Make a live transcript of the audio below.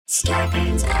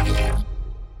Scarpins Avenue.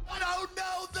 I don't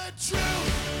know the truth.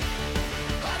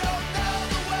 I don't know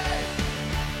the way.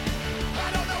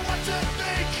 I don't know what to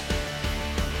think.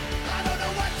 I don't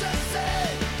know what to say.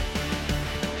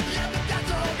 Yeah, but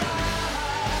that's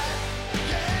alright.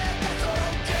 Yeah, that's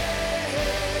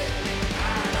okay.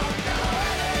 I don't know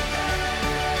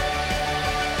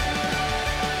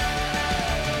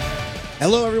anything.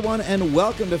 Hello, everyone, and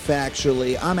welcome to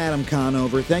Factually. I'm Adam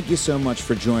Conover. Thank you so much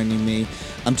for joining me.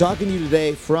 I'm talking to you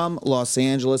today from Los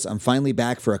Angeles. I'm finally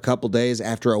back for a couple days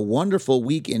after a wonderful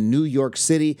week in New York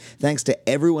City. Thanks to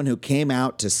everyone who came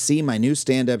out to see my new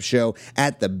stand-up show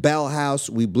at the Bell House.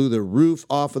 We blew the roof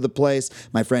off of the place.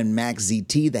 My friend Max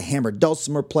ZT, the hammered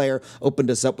dulcimer player,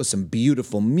 opened us up with some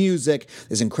beautiful music.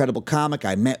 This incredible comic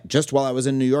I met just while I was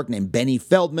in New York named Benny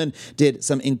Feldman did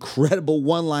some incredible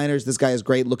one-liners. This guy is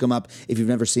great. Look him up if you've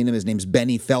never seen him. His name's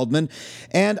Benny Feldman.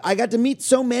 And I got to meet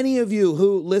so many of you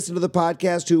who listen to the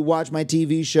podcast, who watch my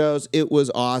TV shows. It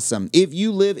was awesome. If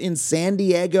you live in San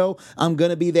Diego, I'm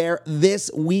going to be there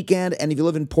this weekend. And if you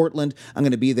live in Portland, I'm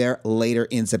going to be there later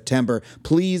in September.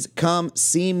 Please come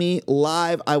see me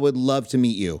live. I would love to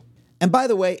meet you. And by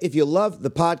the way, if you love the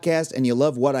podcast and you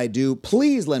love what I do,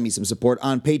 please lend me some support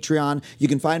on Patreon. You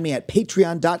can find me at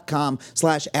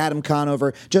patreon.com/Adam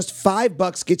Conover. Just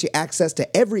 $5 gets you access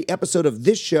to every episode of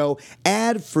this show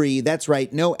ad-free. That's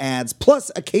right, no ads,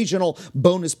 plus occasional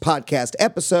bonus podcast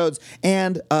episodes.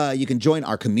 And you can join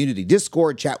our community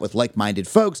Discord, chat with like-minded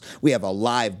folks. We have a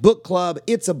live book club.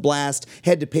 It's a blast.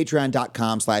 Head to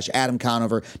patreon.com/Adam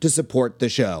Conover to support the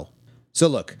show. So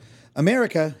look,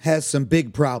 America has some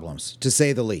big problems, to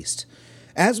say the least.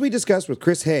 As we discussed with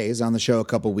Chris Hayes on the show a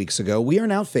couple weeks ago, we are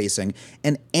now facing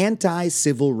an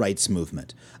anti-civil rights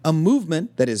movement. A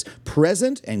movement that is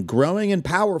present and growing and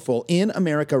powerful in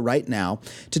America right now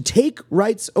to take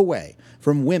rights away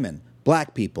from women,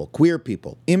 black people, queer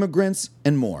people, immigrants,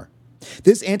 and more.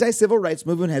 This anti-civil rights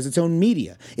movement has its own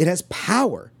media. It has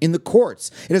power in the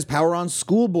courts. It has power on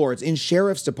school boards, in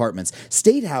sheriff's departments,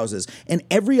 state houses, and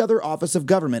every other office of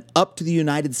government up to the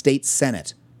United States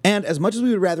Senate. And as much as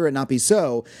we would rather it not be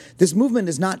so, this movement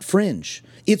is not fringe.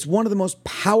 It's one of the most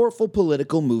powerful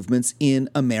political movements in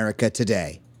America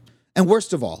today. And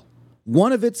worst of all,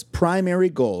 one of its primary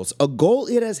goals, a goal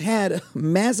it has had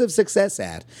massive success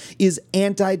at, is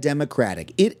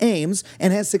anti-democratic. It aims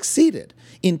and has succeeded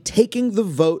in taking the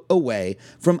vote away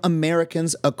from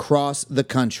Americans across the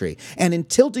country and in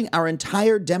tilting our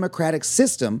entire democratic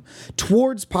system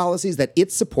towards policies that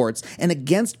it supports and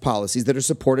against policies that are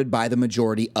supported by the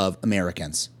majority of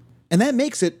Americans. And that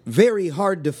makes it very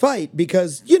hard to fight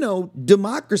because,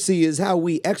 democracy is how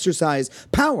we exercise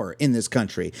power in this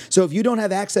country. So if you don't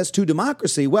have access to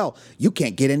democracy, well, you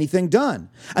can't get anything done.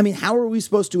 I mean, how are we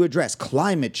supposed to address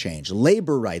climate change,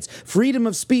 labor rights, freedom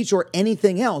of speech, or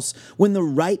anything else when the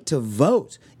right to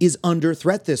vote is under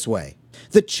threat this way?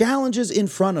 The challenges in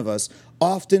front of us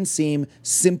often seem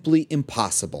simply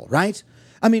impossible, right?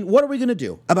 I mean, what are we going to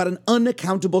do about an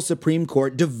unaccountable Supreme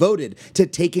Court devoted to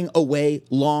taking away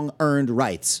long-earned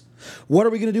rights? What are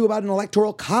we going to do about an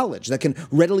electoral college that can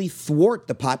readily thwart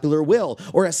the popular will,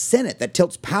 or a Senate that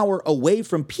tilts power away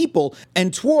from people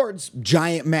and towards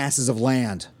giant masses of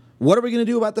land? What are we going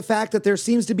to do about the fact that there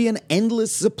seems to be an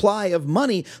endless supply of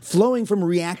money flowing from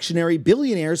reactionary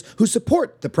billionaires who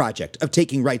support the project of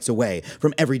taking rights away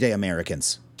from everyday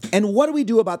Americans? And what do we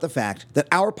do about the fact that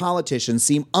our politicians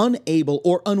seem unable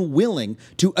or unwilling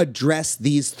to address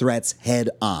these threats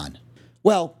head on?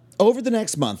 Well, over the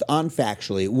next month on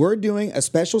Factually, we're doing a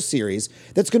special series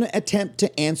that's going to attempt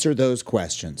to answer those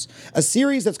questions. A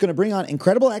series that's going to bring on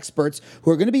incredible experts who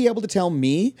are going to be able to tell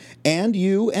me and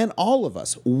you and all of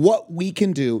us what we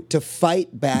can do to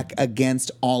fight back against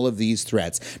all of these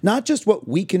threats. Not just what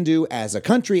we can do as a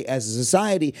country, as a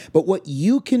society, but what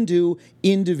you can do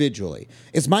individually.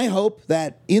 It's my hope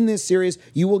that in this series,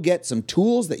 you will get some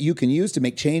tools that you can use to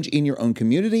make change in your own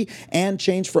community and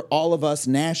change for all of us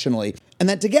nationally. And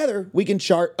that together, we can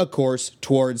chart a course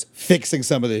towards fixing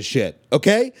some of this shit,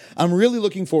 okay? I'm really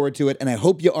looking forward to it, and I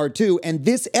hope you are too. And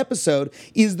this episode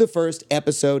is the first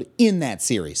episode in that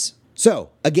series.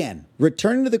 So, again,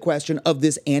 returning to the question of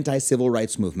this anti-civil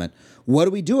rights movement, what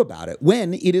do we do about it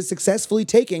when it is successfully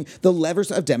taking the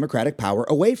levers of democratic power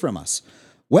away from us?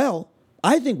 Well,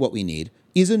 I think what we need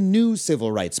is a new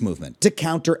civil rights movement to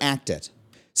counteract it.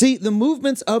 See, the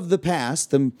movements of the past,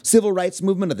 the civil rights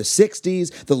movement of the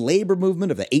 60s, the labor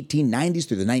movement of the 1890s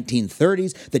through the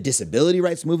 1930s, the disability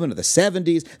rights movement of the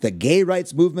 70s, the gay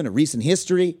rights movement of recent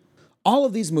history, All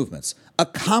of these movements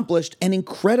accomplished an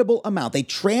incredible amount. They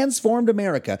transformed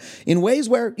America in ways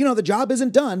where, the job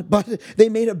isn't done, but they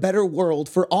made a better world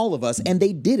for all of us, and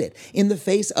they did it in the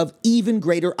face of even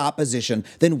greater opposition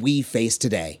than we face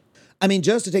today. I mean,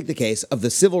 just to take the case of the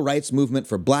civil rights movement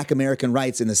for Black American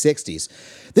rights in the 60s,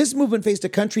 this movement faced a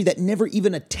country that never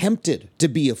even attempted to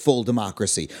be a full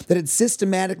democracy, that had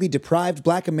systematically deprived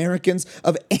Black Americans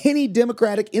of any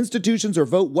democratic institutions or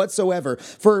vote whatsoever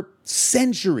for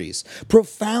centuries.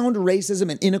 Profound racism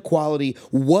and inequality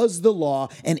was the law,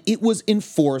 and it was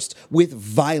enforced with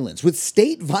violence, with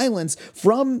state violence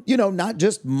from, not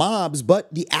just mobs,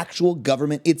 but the actual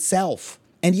government itself.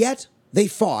 And yet, they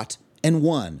fought and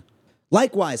won.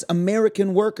 Likewise,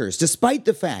 American workers, despite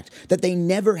the fact that they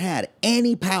never had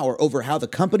any power over how the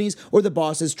companies or the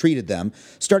bosses treated them,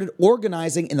 started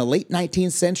organizing in the late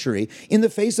 19th century in the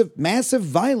face of massive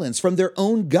violence from their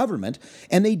own government,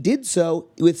 and they did so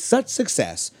with such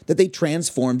success that they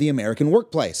transformed the American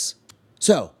workplace.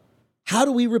 So, how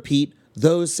do we repeat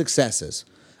those successes?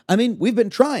 I mean, we've been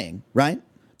trying, right?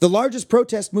 The largest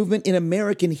protest movement in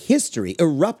American history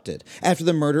erupted after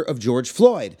the murder of George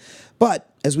Floyd. But,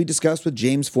 as we discussed with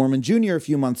James Foreman Jr. a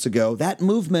few months ago, that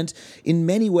movement in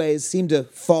many ways seemed to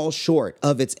fall short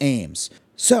of its aims.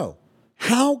 So,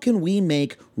 how can we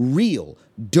make real,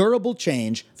 durable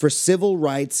change for civil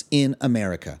rights in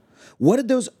America? What did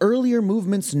those earlier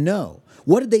movements know?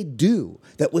 What did they do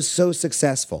that was so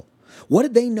successful? What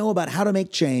did they know about how to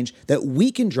make change that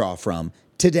we can draw from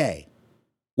today?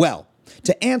 Well,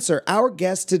 to answer, our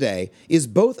guest today is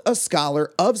both a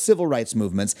scholar of civil rights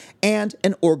movements and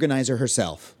an organizer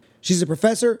herself. She's a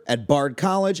professor at Bard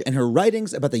College, and her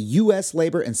writings about the U.S.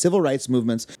 labor and civil rights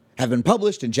movements have been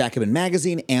published in Jacobin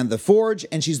Magazine and The Forge,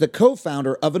 and she's the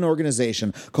co-founder of an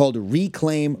organization called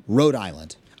Reclaim Rhode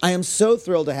Island. I am so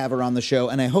thrilled to have her on the show,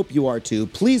 and I hope you are too.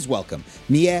 Please welcome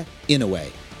Mie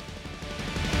Inoue.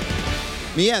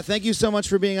 Mie, thank you so much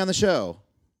for being on the show.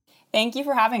 Thank you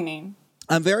for having me.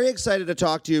 I'm very excited to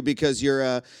talk to you because you're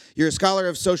a scholar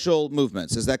of social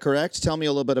movements. Is that correct? Tell me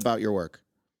a little bit about your work.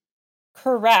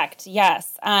 Correct.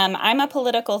 Yes. I'm a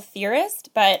political theorist,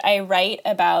 but I write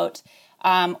about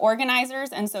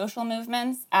organizers and social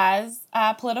movements as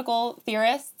political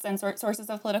theorists and sources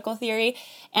of political theory.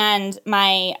 And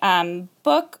my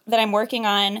book that I'm working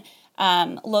on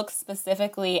looks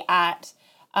specifically at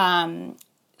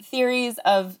theories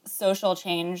of social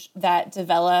change that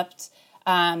developed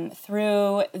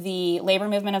through the labor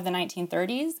movement of the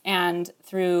 1930s and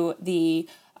through the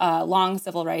long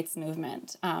civil rights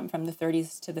movement from the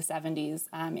 30s to the 70s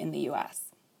in the U.S.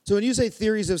 So when you say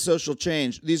theories of social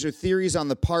change, these are theories on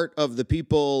the part of the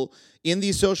people in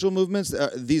these social movements? Are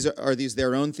these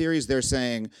their own theories? They're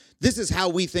saying, this is how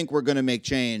we think we're going to make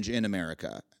change in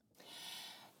America.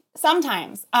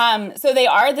 Sometimes. So they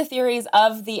are the theories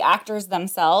of the actors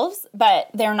themselves, but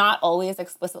they're not always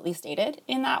explicitly stated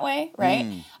in that way,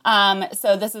 right?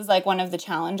 So this is like one of the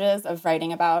challenges of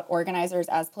writing about organizers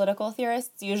as political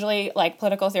theorists. Usually, like,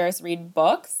 political theorists read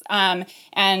books, and,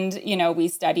 we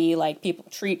study, like, people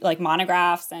treat, like,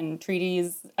 monographs and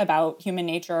treatises about human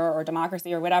nature or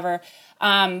democracy or whatever.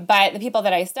 But the people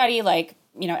that I study, like,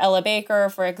 Ella Baker,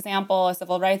 for example, a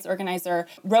civil rights organizer,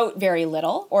 wrote very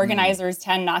little. Organizers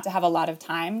tend not to have a lot of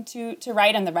time to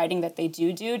write, and the writing that they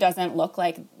do doesn't look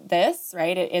like this,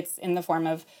 right? It's in the form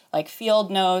of, like,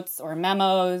 field notes or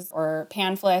memos or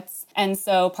pamphlets. And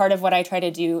so part of what I try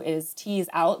to do is tease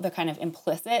out the kind of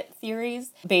implicit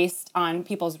theories based on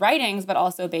people's writings, but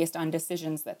also based on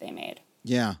decisions that they made.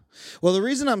 Yeah. Well, the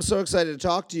reason I'm so excited to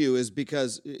talk to you is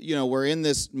because, we're in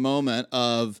this moment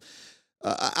of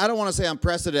I don't want to say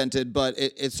unprecedented, but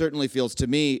it certainly feels to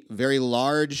me very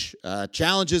large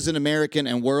challenges in American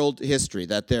and world history,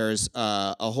 that there's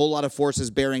a whole lot of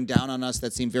forces bearing down on us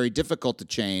that seem very difficult to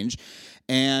change.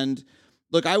 And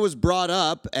look, I was brought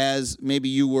up, as maybe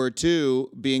you were too,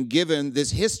 being given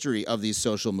this history of these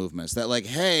social movements that, like,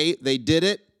 hey, they did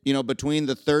it, between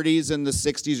the 30s and the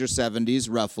 60s or 70s,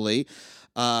 roughly.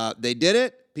 They did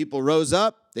it. People rose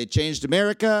up. They changed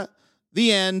America.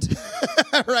 The end,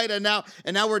 right? And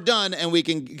now we're done, and we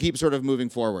can keep sort of moving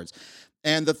forwards.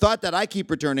 And the thought that I keep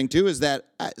returning to is that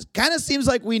it kind of seems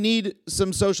like we need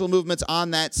some social movements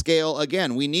on that scale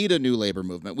again. We need a new labor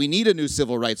movement. We need a new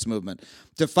civil rights movement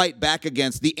to fight back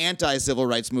against the anti-civil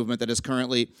rights movement that is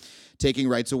currently taking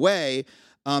rights away.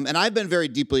 And I've been very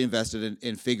deeply invested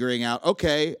in figuring out,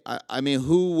 okay, I mean,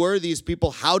 who were these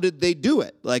people? How did they do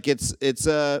it? Like, it's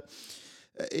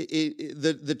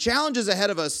the challenges ahead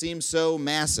of us seem so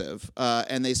massive,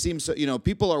 and they seem so,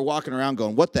 people are walking around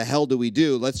going, what the hell do we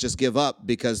do? Let's just give up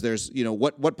because there's,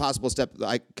 what possible step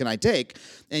can I take?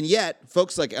 And yet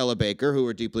folks like Ella Baker, who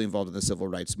were deeply involved in the civil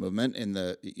rights movement in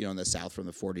the South from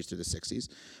the 40s to the 60s,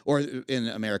 or in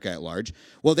America at large,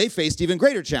 well, they faced even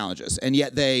greater challenges, and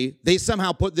yet they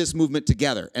somehow put this movement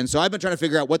together. And so I've been trying to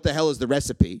figure out what the hell is the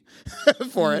recipe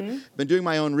for it. Been doing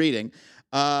my own reading.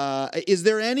 Is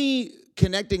there any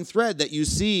connecting thread that you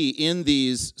see in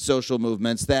these social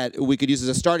movements that we could use as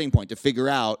a starting point to figure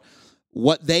out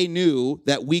what they knew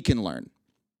that we can learn?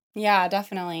 Yeah,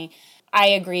 definitely. I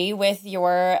agree with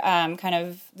your kind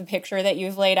of the picture that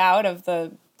you've laid out of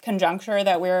the conjuncture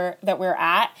that we're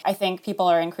at. I think people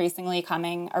are increasingly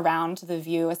coming around to the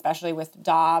view, especially with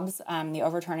Dobbs, the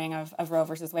overturning of Roe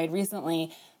versus Wade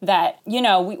recently, that,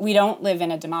 we don't live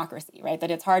in a democracy, right? That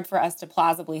it's hard for us to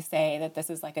plausibly say that this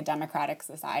is like a democratic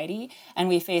society. And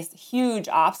we face huge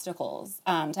obstacles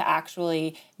to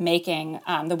actually making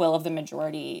the will of the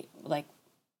majority like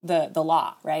the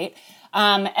law, right?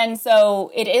 And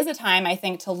so it is a time, I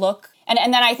think, to look.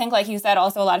 And then I think, like you said,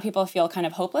 also a lot of people feel kind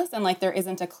of hopeless and like there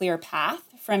isn't a clear path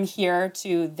from here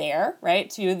to there, right?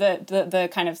 To the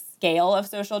kind of scale of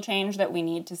social change that we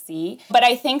need to see. But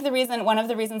I think one of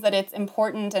the reasons that it's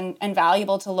important and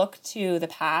valuable to look to the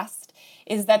past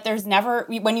is that there's never,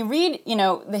 when you read,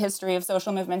 the history of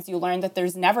social movements, you learn that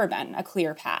there's never been a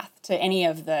clear path to any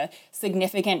of the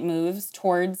significant moves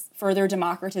towards further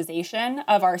democratization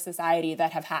of our society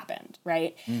that have happened,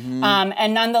 right? Mm-hmm.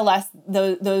 And nonetheless,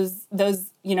 those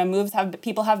moves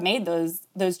people have made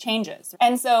those changes.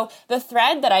 And so the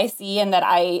thread that I see and that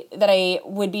I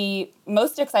would be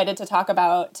most excited to talk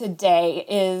about today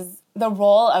is the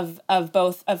role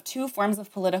of two forms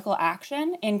of political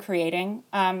action in creating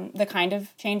the kind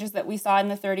of changes that we saw in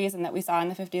the 30s and that we saw in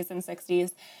the 50s and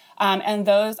 60s. And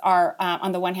those are,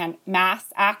 on the one hand, mass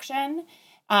action,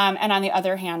 and on the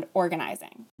other hand,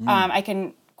 organizing. I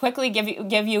can quickly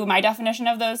give you my definition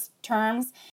of those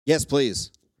terms. Yes,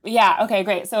 please. Yeah, okay,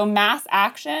 great. So mass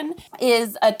action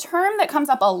is a term that comes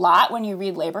up a lot when you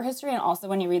read labor history and also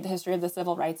when you read the history of the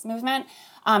civil rights movement.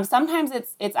 Sometimes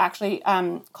it's actually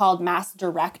called mass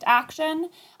direct action,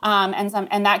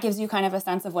 and that gives you kind of a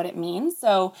sense of what it means.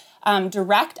 So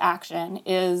direct action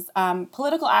is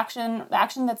political action, the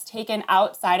action that's taken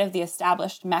outside of the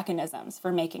established mechanisms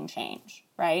for making change,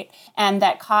 right? And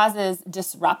that causes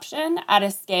disruption at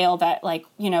a scale that,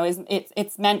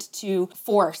 it's meant to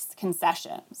force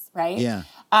concessions, right? Yeah.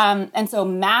 And so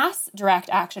mass direct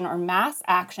action or mass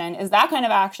action is that kind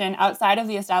of action outside of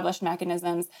the established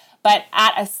mechanisms, but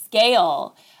at a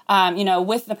scale,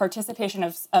 with the participation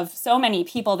of so many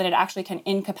people that it actually can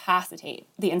incapacitate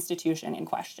the institution in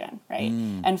question, right?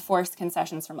 And force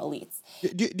concessions from elites.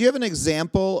 Do you have an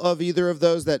example of either of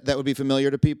those that would be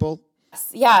familiar to people?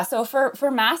 Yeah, so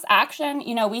for mass action,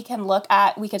 we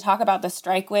could talk about the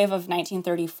strike wave of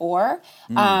 1934.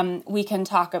 We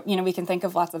can think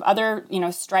of lots of other,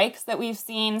 strikes that we've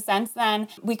seen since then.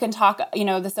 We can talk,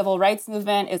 the civil rights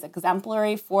movement is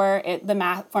exemplary for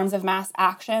the forms of mass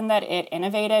action that it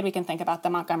innovated. We can think about the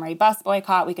Montgomery bus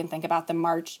boycott. We can think about the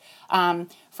march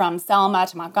from Selma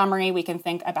to Montgomery. We can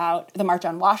think about the March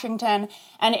on Washington.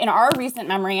 And in our recent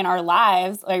memory in our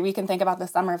lives, we can think about the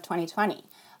summer of 2020.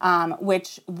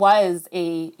 Which was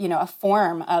a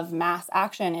form of mass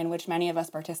action in which many of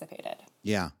us participated.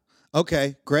 Yeah.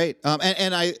 Okay, great.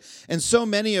 And so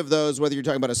many of those, whether you're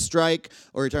talking about a strike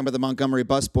or you're talking about the Montgomery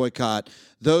bus boycott,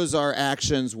 those are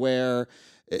actions where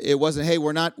it wasn't, hey,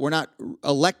 we're not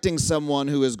electing someone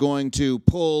who is going to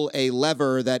pull a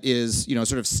lever that is,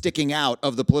 sort of sticking out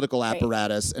of the political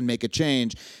apparatus and make a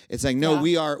change. It's saying, no,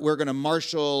 we're going to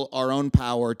marshal our own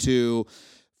power to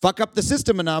fuck up the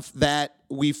system enough that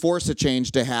we force a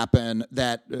change to happen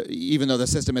that even though the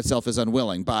system itself is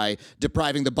unwilling, by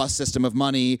depriving the bus system of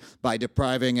money, by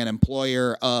depriving an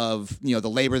employer of, the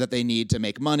labor that they need to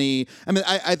make money. I mean,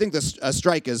 I think a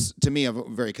strike is, to me, a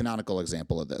very canonical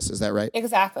example of this. Is that right?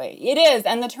 Exactly. It is.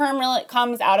 And the term really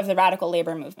comes out of the radical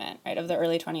labor movement, right, of the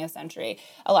early 20th century.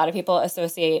 A lot of people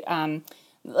associate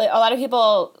a lot of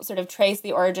people sort of trace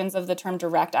the origins of the term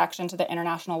direct action to the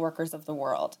international workers of the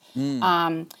world.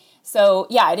 So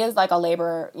yeah, it is like a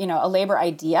labor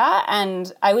idea.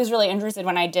 And I was really interested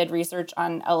when I did research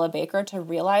on Ella Baker to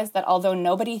realize that although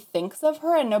nobody thinks of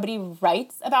her and nobody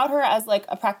writes about her as like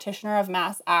a practitioner of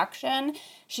mass action,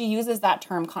 she uses that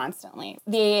term constantly.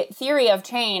 The theory of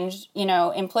change,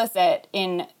 implicit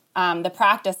in the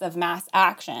practice of mass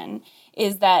action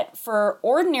is that for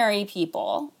ordinary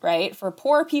people, right, for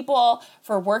poor people,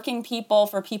 for working people,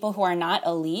 for people who are not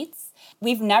elites,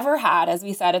 we've never had, as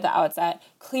we said at the outset,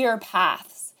 clear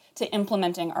paths to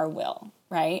implementing our will,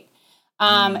 right?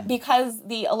 Because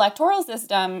the electoral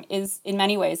system is in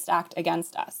many ways stacked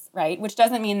against us, right? Which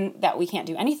doesn't mean that we can't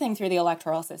do anything through the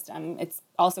electoral system. It's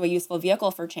also a useful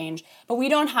vehicle for change, but we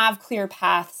don't have clear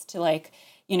paths to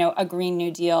a Green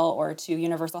New Deal or to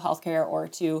universal healthcare or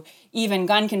to even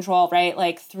gun control,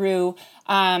 right? Through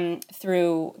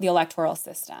the electoral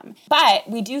system. But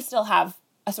we do still have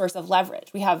a source of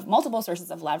leverage. We have multiple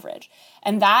sources of leverage.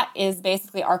 And that is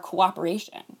basically our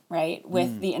cooperation, right,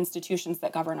 with the institutions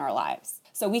that govern our lives.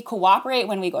 So we cooperate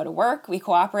when we go to work. We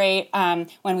cooperate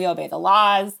when we obey the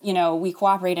laws. We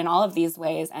cooperate in all of these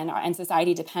ways, and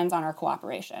society depends on our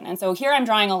cooperation. And so here I'm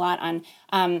drawing a lot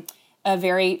on a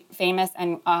very famous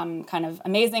and kind of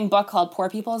amazing book called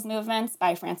Poor People's Movements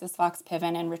by Frances Fox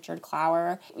Piven and Richard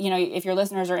Clower. If your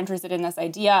listeners are interested in this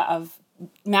idea of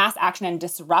mass action and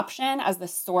disruption as the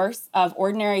source of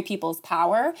ordinary people's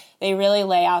power, they really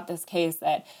lay out this case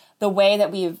that the way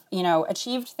that we've,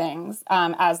 achieved things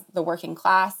as the working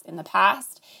class in the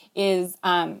past is,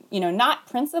 not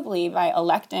principally by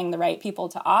electing the right people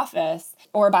to office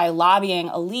or by lobbying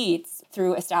elites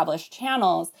through established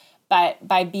channels, but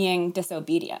by being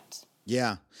disobedient.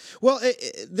 Yeah. Well,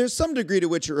 there's some degree to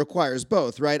which it requires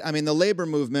both, right? I mean, the labor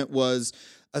movement was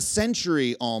a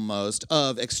century almost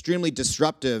of extremely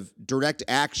disruptive direct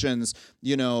actions,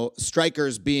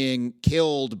 strikers being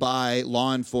killed by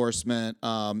law enforcement,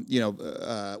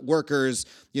 workers,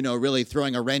 really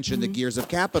throwing a wrench in the gears of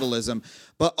capitalism.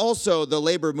 But also the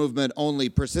labor movement only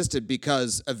persisted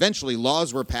because eventually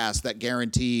laws were passed that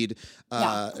guaranteed,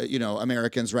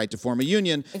 Americans' right to form a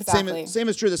union. Exactly. Same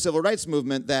is true of the civil rights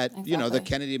movement that, the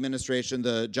Kennedy administration,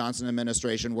 the Johnson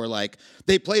administration were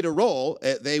they played a role.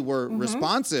 They were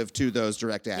responsive to those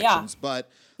direct actions.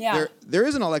 But there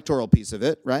is an electoral piece of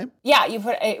it, right? Yeah, you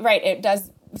put it right. It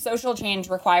does. Social change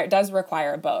does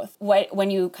require both. When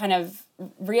you kind of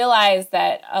realize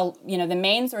that the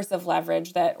main source of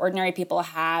leverage that ordinary people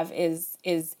have is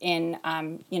in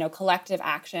collective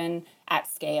action at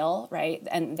scale, right,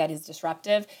 and that is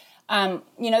disruptive.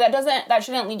 That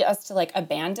shouldn't lead us to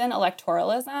abandon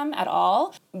electoralism at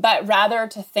all, but rather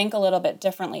to think a little bit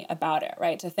differently about it,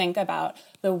 right? To think about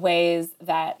the ways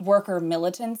that worker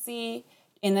militancy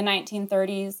in the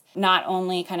 1930s not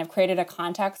only kind of created a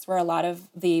context where a lot of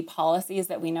the policies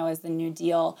that we know as the New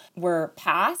Deal were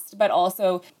passed, but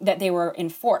also that they were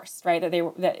enforced, right? That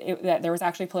there was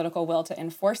actually political will to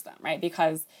enforce them, right?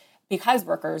 Because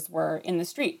workers were in the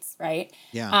streets, right?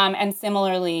 Yeah. And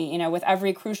similarly, with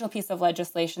every crucial piece of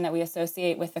legislation that we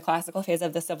associate with the classical phase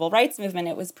of the civil rights movement,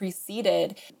 it was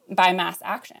preceded by mass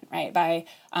action, right? By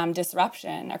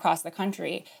disruption across the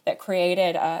country that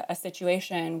created a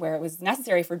situation where it was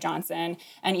necessary for Johnson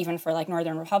and even for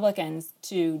Northern Republicans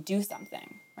to do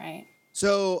something, right?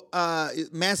 So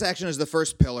mass action is the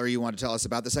first pillar you want to tell us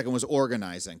about. The second was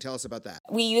organizing. Tell us about that.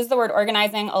 We use the word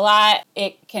organizing a lot.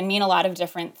 It can mean a lot of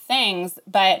different things,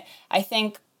 but I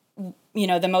think,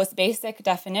 the most basic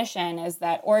definition is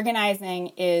that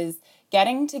organizing is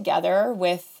getting together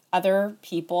with other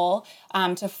people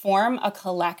to form a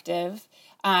collective,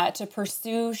 to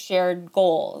pursue shared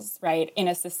goals, right, in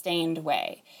a sustained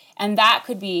way. And that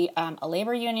could be a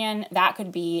labor union, that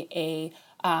could be a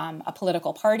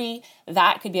political party,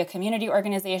 that could be a community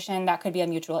organization, that could be a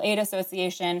mutual aid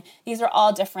association. These are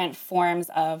all different forms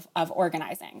of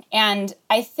organizing. And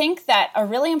I think that a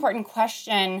really important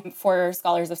question for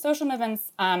scholars of social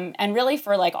movements, and really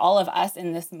for all of us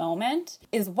in this moment,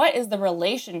 is what is the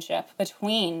relationship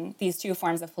between these two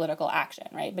forms of political action,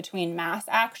 right? Between mass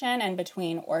action and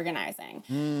between organizing.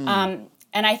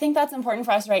 And I think that's important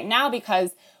for us right now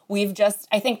because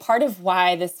I think part of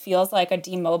why this feels like a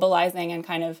demobilizing and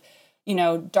kind of,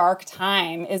 dark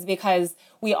time is because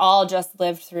we all just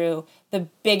lived through the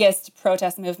biggest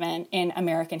protest movement in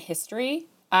American history.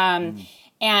 And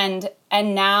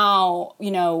now,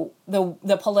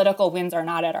 the political winds are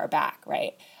not at our back,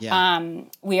 right? Yeah.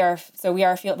 We are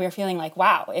feeling like,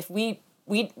 wow, if we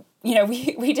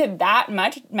did that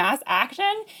much mass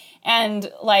action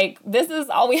and this is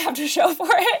all we have to show for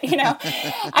it,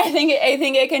 I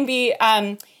think it can be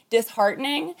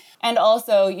disheartening. And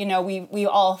also, we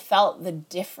all felt the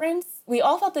difference. We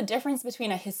all felt the difference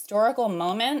between a historical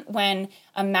moment when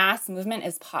a mass movement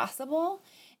is possible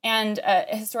and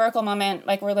a historical moment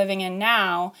like we're living in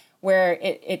now where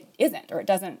it isn't, or it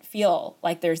doesn't feel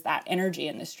like there's that energy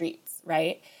in the streets,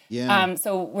 right? Yeah.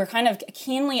 So we're kind of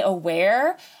keenly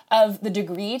aware of the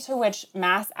degree to which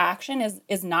mass action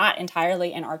is not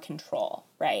entirely in our control,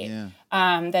 right? Yeah.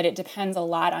 That it depends a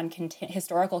lot on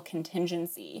historical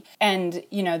contingency. And,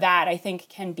 that I think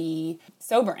can be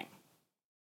sobering.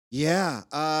 Yeah.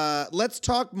 Let's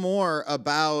talk more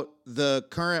about the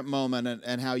current moment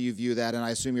and how you view that. And I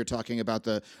assume you're talking about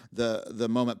the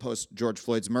moment post George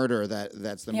Floyd's murder.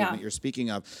 That's the movement you're speaking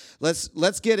of.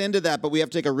 Let's get into that, but we have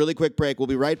to take a really quick break. We'll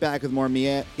be right back with more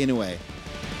Mia Inoue.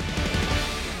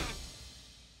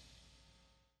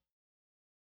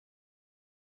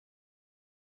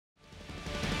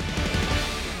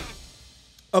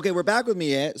 Okay, we're back with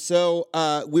Mia. So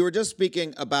we were just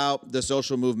speaking about the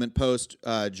social movement post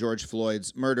George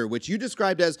Floyd's murder, which you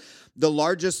described as the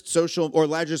largest social or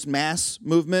largest mass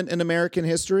movement in American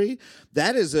history.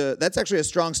 That's actually a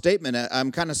strong statement. I'm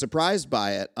kind of surprised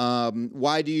by it.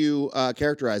 Why do you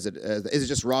characterize it? Is it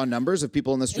just raw numbers of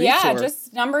people in the streets? Yeah,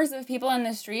 just numbers of people in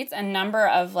the streets and number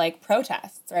of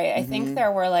protests, right? I think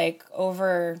there were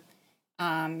over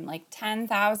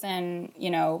 10,000,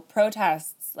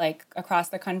 protests across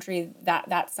the country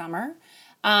that summer,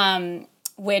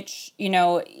 which,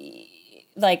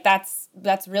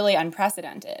 that's really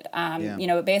unprecedented.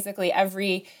 Basically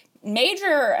every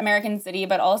major American city,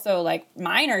 but also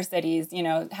minor cities,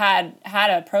 had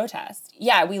a protest.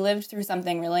 Yeah, we lived through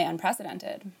something really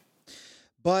unprecedented.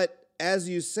 But as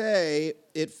you say,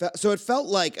 it felt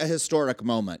like a historic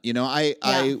moment.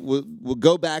 I would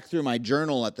go back through my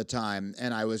journal at the time,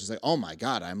 and I was just like, oh my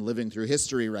God, I'm living through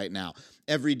history right now.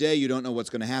 Every day you don't know what's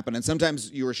going to happen. And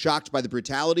sometimes you were shocked by the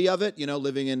brutality of it,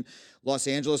 living in Los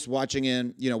Angeles, watching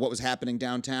what was happening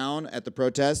downtown at the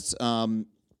protests, some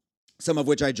of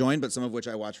which I joined, but some of which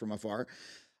I watched from afar.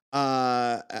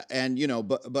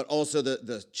 But also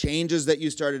the changes that you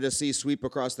started to see sweep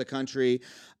across the country,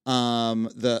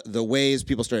 the ways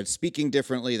people started speaking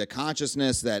differently, the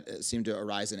consciousness that seemed to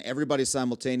arise in everybody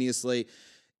simultaneously.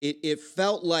 It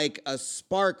felt like a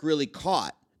spark really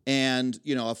caught, and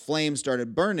a flame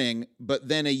started burning. But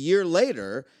then a year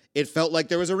later, it felt like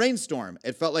there was a rainstorm.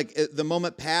 It felt like the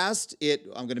moment passed.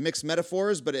 I'm going to mix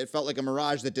metaphors, but it felt like a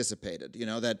mirage that dissipated.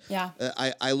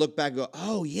 I look back and go,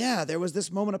 oh yeah, there was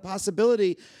this moment of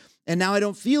possibility, and now I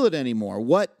don't feel it anymore.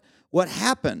 What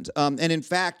happened? And in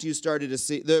fact, you started to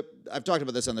see I've talked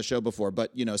about this on the show before,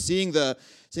 but seeing the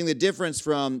difference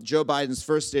from Joe Biden's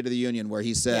first State of the Union, where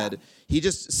he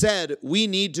just said we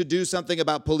need to do something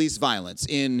about police violence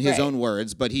in his own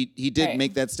words, but he did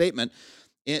make that statement.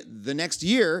 The next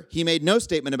year, he made no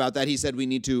statement about that. He said we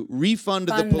need to refund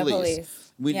the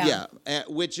police.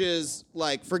 Which is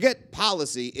forget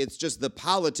policy. It's just the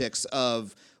politics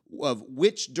of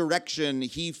which direction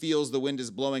he feels the wind is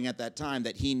blowing at that time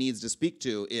that he needs to speak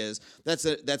to. That's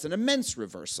an immense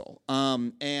reversal.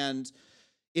 And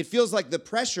it feels like the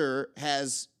pressure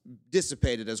has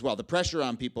dissipated as well. The pressure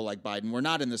on people like Biden, we're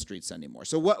not in the streets anymore.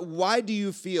 So why do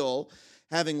you feel,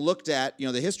 having looked at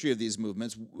the history of these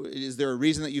movements, is there a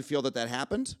reason that you feel that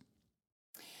happened?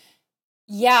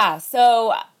 Yeah.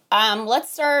 So let's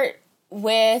start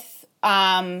with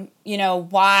why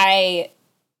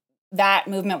that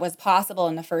movement was possible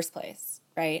in the first place,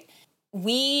 right?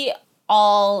 We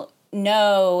all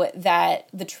know that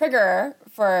the trigger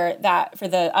for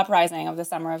the uprising of the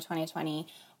summer of 2020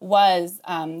 was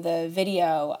the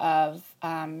video of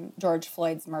George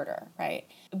Floyd's murder, right?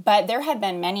 But there had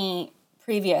been many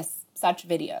previous such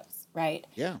videos, right?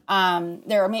 Yeah.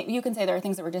 You can say there are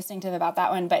things that were distinctive about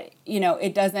that one, but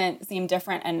it doesn't seem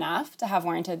different enough to have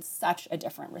warranted such a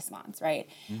different response, right?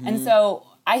 Mm-hmm. And so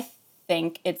I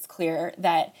think it's clear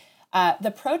that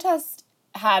the protest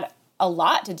had a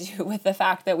lot to do with the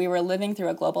fact that we were living through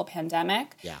a global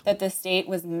pandemic, that the state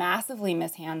was massively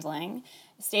mishandling.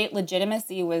 The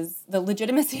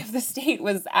legitimacy of the state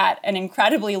was at an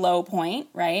incredibly low point,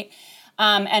 right?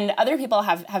 And other people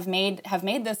have made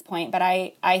this point, but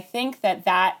I think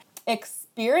that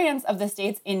experience of the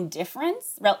state's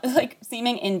indifference,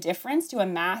 seeming indifference to a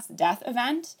mass death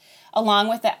event, along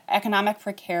with the economic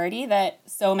precarity that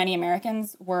so many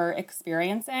Americans were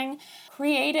experiencing,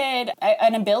 created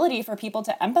an ability for people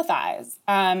to empathize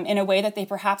in a way that they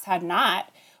perhaps had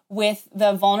not with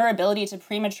the vulnerability to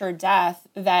premature death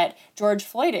that George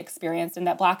Floyd experienced and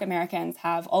that Black Americans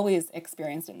have always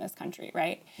experienced in this country,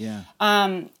 right? Yeah.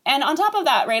 And on top of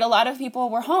that, right, a lot of people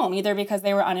were home, either because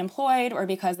they were unemployed or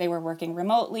because they were working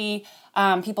remotely.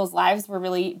 People's lives were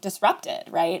really disrupted,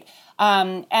 right?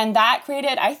 And that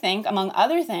created, I think, among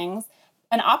other things,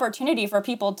 an opportunity for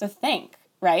people to think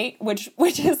right? Which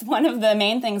is one of the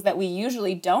main things that we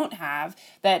usually don't have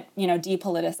that,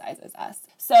 depoliticizes us.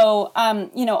 So,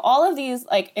 all of these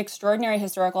like extraordinary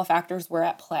historical factors were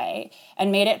at play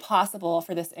and made it possible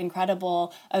for this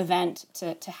incredible event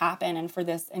to happen and for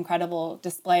this incredible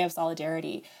display of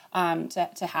solidarity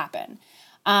to happen.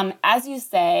 As you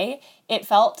say, it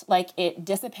felt like it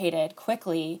dissipated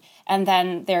quickly, and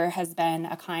then there has been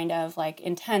a kind of like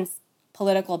intense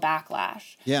political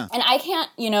backlash. Yeah. And I can't,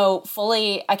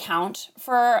 fully account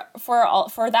for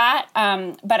that.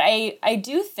 But I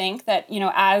do think that,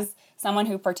 as someone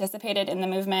who participated in the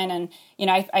movement, and,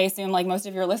 I assume like most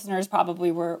of your listeners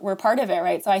probably were part of it,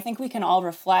 right? So I think we can all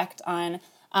reflect on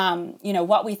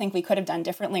what we think we could have done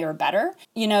differently or better.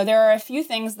 There are a few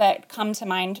things that come to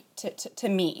mind to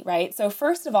me, right? So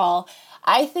first of all,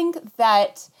 I think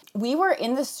that we were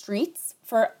in the streets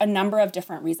for a number of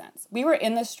different reasons. We were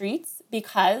in the streets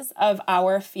because of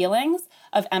our feelings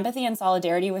of empathy and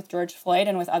solidarity with George Floyd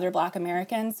and with other Black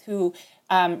Americans who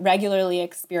regularly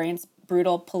experience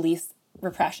brutal police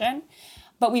repression.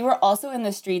 But we were also in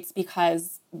the streets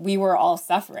because we were all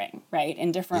suffering, right,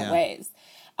 in different ways.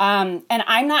 And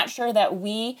I'm not sure that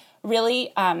we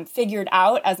really figured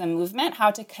out as a movement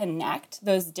how to connect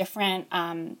those different,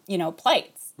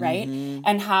 plights, right? Mm-hmm.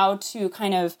 And how to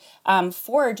kind of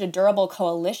forge a durable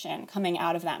coalition coming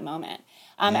out of that moment.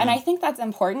 And I think that's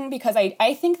important because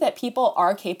I think that people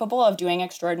are capable of doing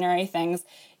extraordinary things,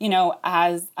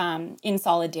 as in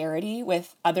solidarity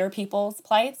with other people's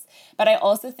plights. But I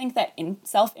also think that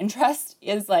self-interest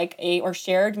is or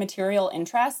shared material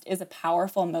interest is a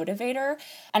powerful motivator.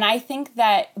 And I think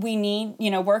that we need,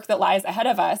 work that lies ahead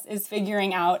of us is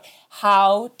figuring out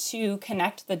how to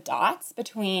connect the dots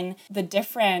between the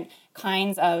different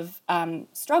kinds of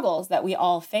struggles that we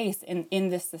all face in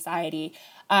this society,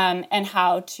 and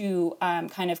how to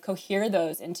kind of cohere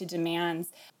those into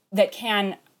demands that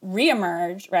can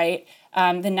reemerge, right,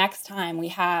 the next time we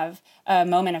have a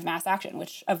moment of mass action,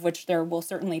 of which there will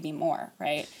certainly be more,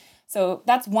 right? So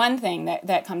that's one thing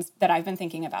that I've been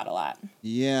thinking about a lot.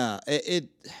 Yeah,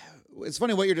 it's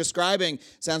funny what you're describing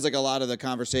sounds like a lot of the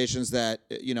conversations that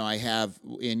I have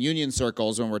in union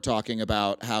circles when we're talking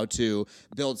about how to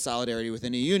build solidarity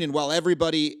within a union. While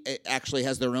everybody actually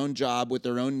has their own job with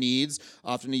their own needs,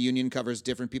 often a union covers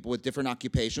different people with different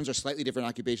occupations or slightly different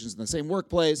occupations in the same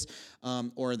workplace,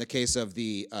 or in the case of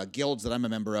the guilds that I'm a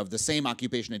member of, the same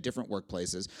occupation at different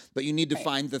workplaces. But you need to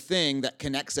find the thing that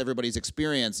connects everybody's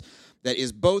experience that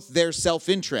is both their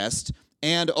self-interest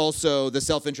and also the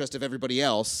self-interest of everybody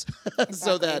else. Exactly.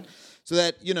 so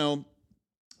that,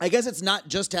 I guess it's not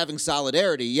just having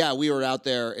solidarity. Yeah, we were out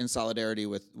there in solidarity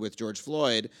with George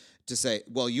Floyd to say,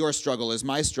 well, your struggle is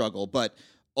my struggle, but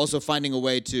also finding a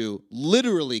way to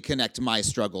literally connect my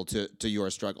struggle to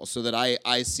your struggle so that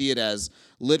I see it as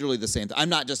literally the same thing. I'm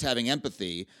not just having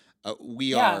empathy.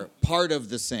 We are part of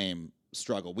the same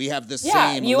struggle. We have the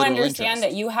same you literal understand interest.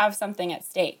 that you have something at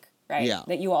stake. Right? Yeah.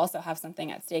 That you also have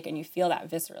something at stake and you feel that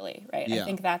viscerally, right? Yeah. I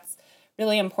think that's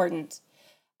really important.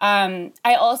 I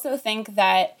also think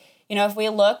that, if we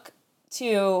look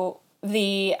to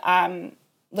the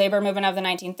labor movement of the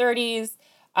 1930s,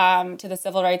 to the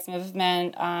civil rights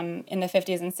movement in the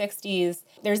 50s and 60s,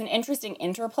 there's an interesting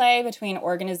interplay between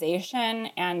organization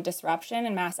and disruption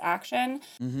and mass action.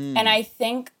 Mm-hmm. And I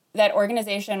think that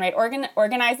organization, right?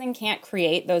 Organizing can't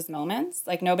create those moments.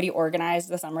 Like nobody organized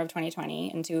the summer of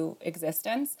 2020 into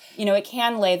existence. It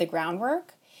can lay the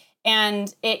groundwork,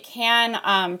 and it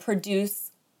can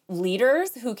produce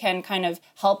leaders who can kind of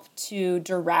help to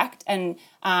direct and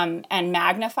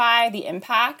magnify the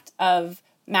impact of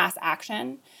mass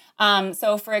action.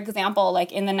 So, for example,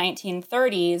 like in the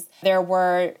 1930s, there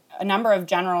were a number of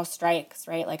general strikes,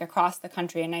 right? Like across the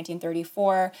country in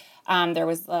 1934, there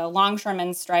was a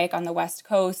longshoremen's strike on the West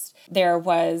Coast. There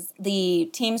was the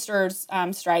Teamsters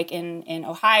strike in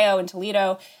Ohio, in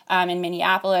Toledo, in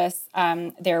Minneapolis.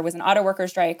 There was an auto worker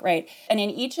strike, right? And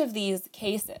in each of these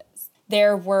cases,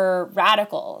 there were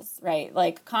radicals, right?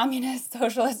 Like communists,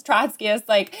 socialists,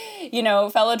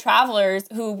 Trotskyists, fellow travelers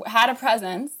who had a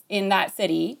presence in that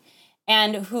city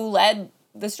and who led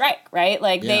the strike, right?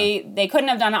 They couldn't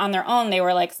have done it on their own. They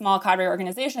were like small cadre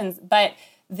organizations, but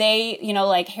they,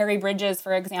 like Harry Bridges,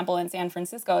 for example, in San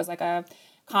Francisco is like a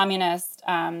communist,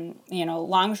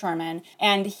 longshoreman,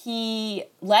 and he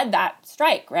led that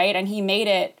strike, right? And he made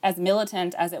it as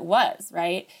militant as it was,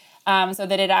 right? so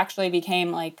that it actually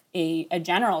became like a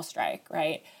general strike,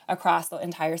 right, across the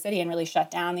entire city and really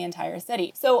shut down the entire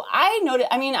city. So I noted,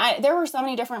 there were so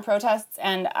many different protests,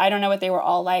 and I don't know what they were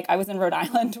all like. I was in Rhode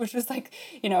Island, which was like,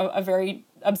 a very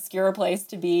obscure place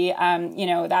to be,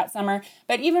 that summer.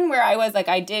 But even where I was, like,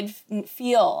 I did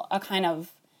feel a kind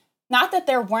of, not that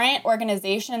there weren't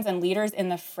organizations and leaders in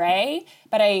the fray,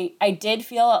 but I did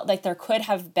feel like there could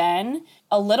have been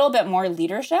a little bit more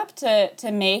leadership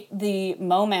to make the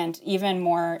moment even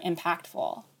more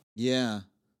impactful. Yeah.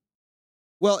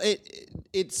 Well,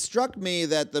 it struck me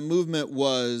that the movement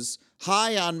was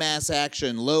high on mass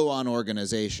action, low on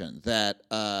organization, that,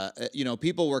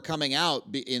 people were coming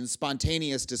out in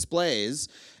spontaneous displays,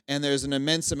 and there's an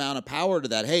immense amount of power to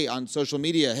that. Hey, on social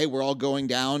media, hey, we're all going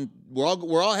down. We're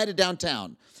all headed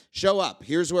downtown. Show up.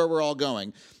 Here's where we're all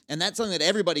going. And that's something that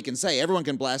everybody can say. Everyone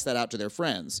can blast that out to their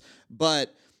friends.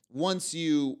 But once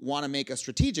you want to make a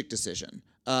strategic decision,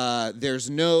 there's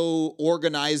no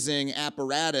organizing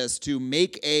apparatus to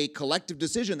make a collective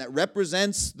decision that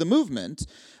represents the movement,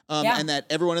 and that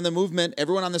everyone in the movement,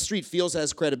 everyone on the street feels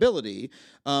has credibility.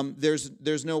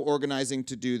 There's no organizing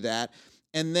to do that.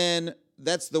 And then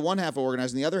that's the one half of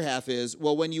organizing. The other half is,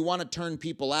 well, when you want to turn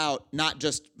people out, not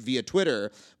just via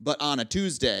Twitter, but on a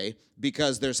Tuesday,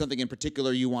 because there's something in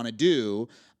particular you want to do,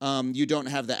 you don't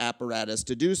have the apparatus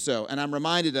to do so. And I'm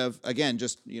reminded of, again,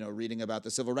 just, reading about the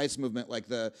civil rights movement, like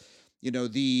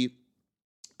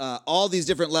all these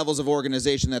different levels of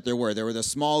organization that there were. There were the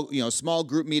small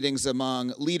group meetings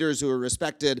among leaders who were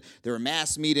respected. There were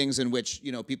mass meetings in which,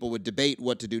 people would debate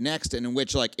what to do next, and in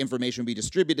which, like, information would be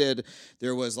distributed.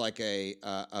 There was like a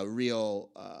real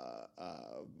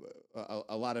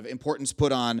a lot of importance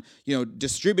put on,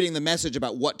 distributing the message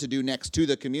about what to do next to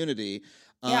the community.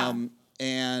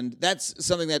 And that's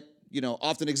something that,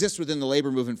 often exists within the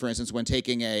labor movement, for instance, when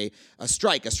taking a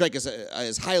strike. A strike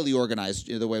is highly organized,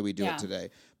 the way we do it today.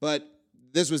 But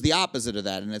this was the opposite of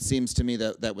that, and it seems to me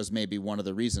that was maybe one of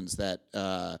the reasons that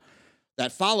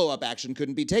that follow-up action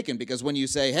couldn't be taken, because when you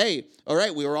say, hey, all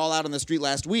right, we were all out on the street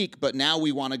last week, but now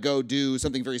we want to go do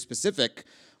something very specific,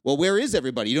 well, where is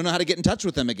everybody? You don't know how to get in touch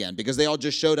with them again because they all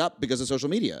just showed up because of social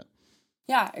media.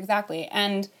 Yeah, exactly.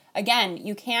 And again,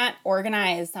 you can't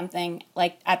organize something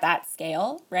like at that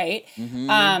scale, right?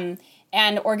 Mm-hmm.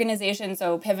 And organizations,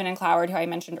 so Piven and Cloward, who I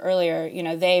mentioned earlier,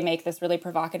 they make this really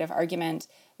provocative argument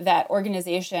that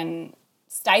organization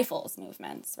stifles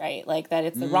movements, right? Like that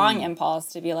it's the wrong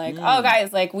impulse to be like, oh,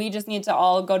 guys, like we just need to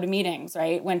all go to meetings,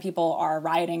 right? When people are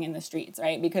rioting in the streets,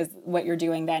 right? Because what you're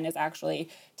doing then is actually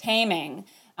taming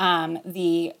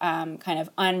the kind of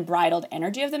unbridled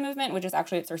energy of the movement, which is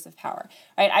actually its source of power,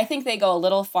 right? I think they go a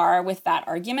little far with that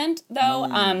argument, though.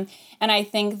 And I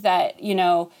think that,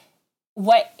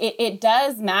 what it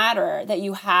does matter that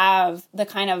you have the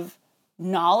kind of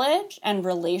knowledge and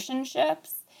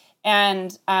relationships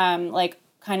and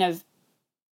kind of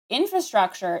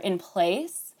infrastructure in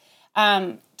place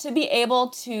to be able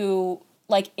to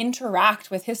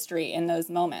interact with history in those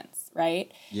moments,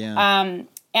 right? Yeah.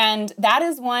 And that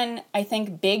is one, I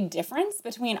think, big difference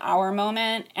between our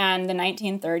moment and the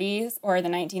 1930s or the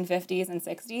 1950s and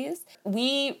 60s.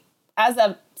 We, as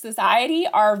a society,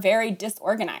 are very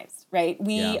disorganized, right?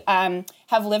 We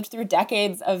have lived through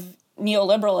decades of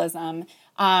neoliberalism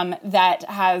that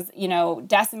has,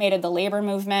 decimated the labor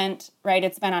movement, right?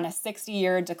 It's been on a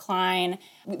 60-year decline.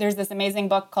 There's this amazing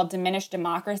book called Diminished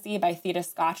Democracy by Theda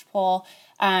Skocpol,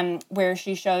 where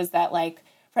she shows that,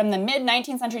 from the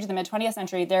mid-19th century to the mid-20th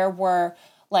century, there were,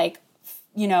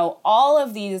 all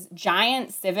of these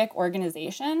giant civic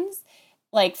organizations,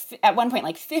 at one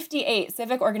point, 58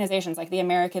 civic organizations, like the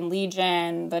American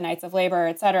Legion, the Knights of Labor,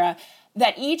 et cetera,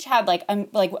 that each had,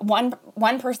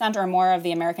 1% or more of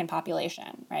the American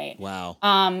population, right? Wow.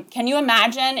 Can you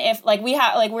imagine if, we're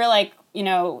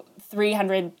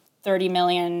 330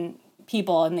 million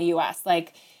people in the U.S.,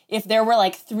 if there were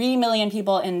 3 million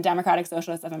people in Democratic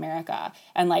Socialists of America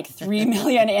and 3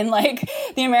 million in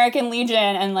the American Legion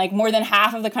and more than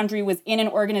half of the country was in an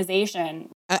organization.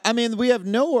 I mean, we have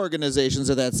no organizations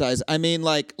of that size. I mean,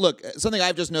 look, something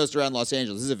I've just noticed around Los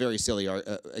Angeles, this is a very silly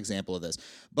example of this,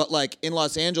 but in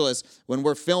Los Angeles, when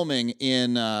we're filming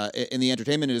in the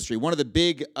entertainment industry, one of the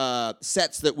big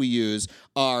sets that we use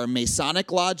are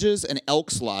Masonic lodges and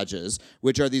Elks lodges,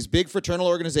 which are these big fraternal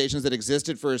organizations that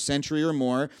existed for a century or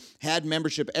more, had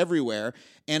membership everywhere,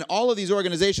 and all of these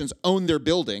organizations own their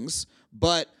buildings,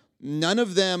 but none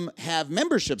of them have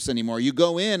memberships anymore. You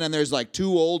go in and there's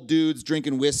two old dudes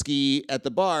drinking whiskey at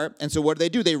the bar. And so what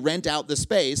do? They rent out the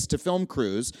space to film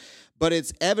crews. but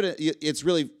it's evident. It's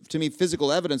really, to me,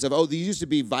 physical evidence of, these used to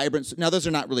be vibrant. Now, those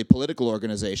are not really political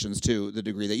organizations to the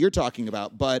degree that you're talking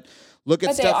about, but look at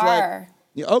But stuff they are.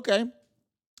 okay.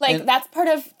 Like, that's part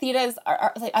of Theta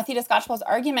Skotchapel's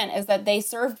argument, is that they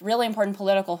served really important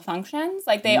political functions.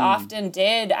 Like, they often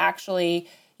did actually,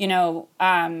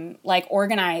 like,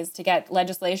 organize to get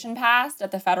legislation passed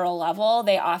at the federal level.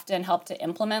 They often helped to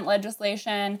implement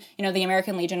legislation. The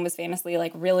American Legion was famously,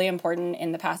 like, really important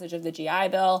in the passage of the GI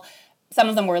Bill. Some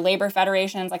of them were labor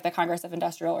federations, like the Congress of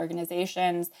Industrial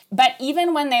Organizations. But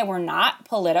even when they were not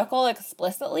political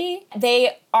explicitly,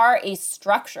 they are a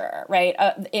structure, right,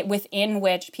 within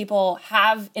which people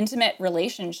have intimate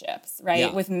relationships,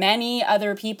 right, with many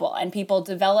other people. And people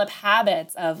develop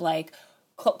habits of, like,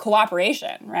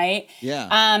 cooperation, right? Yeah.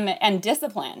 And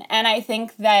discipline. And I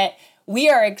think that we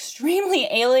are extremely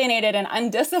alienated and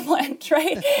undisciplined,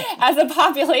 right, as a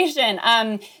population.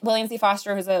 William C.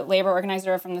 Foster, who's a labor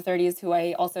organizer from the 30s, who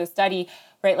I also study,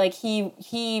 right, like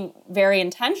he very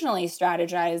intentionally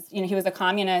strategized. He was a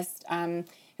communist.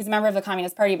 He was a member of the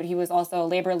Communist Party, but he was also a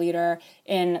labor leader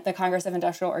in the Congress of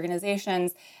Industrial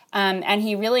Organizations. And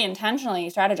he really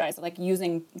intentionally strategized, like,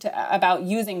 about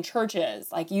using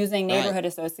churches, like using neighborhood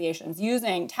associations,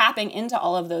 tapping into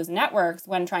all of those networks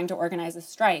when trying to organize a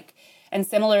strike. And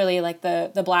similarly, like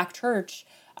the Black church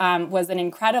was an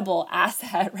incredible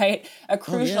asset, right? A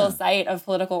crucial site of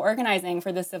political organizing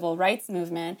for the civil rights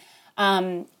movement.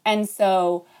 And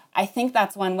so I think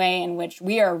that's one way in which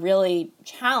we are really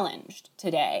challenged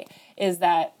today, is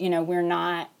that, we're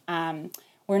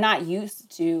not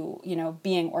used to,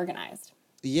 being organized.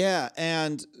 Yeah,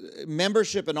 and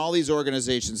membership in all these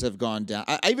organizations have gone down.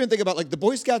 I even think about, like, the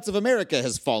Boy Scouts of America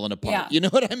has fallen apart. Yeah. You know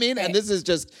what I mean? Right. And this is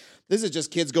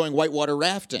just kids going whitewater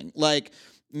rafting. Like,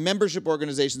 membership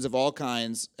organizations of all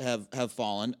kinds have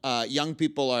fallen. Young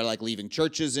people are, like, leaving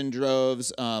churches in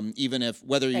droves, even if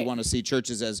whether you want to see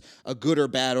churches as a good or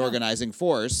bad organizing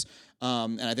force.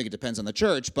 And I think it depends on the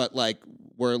church, but, like,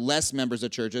 we're less members of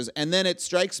churches. And then it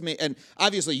strikes me, and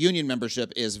obviously union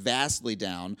membership is vastly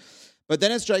down, but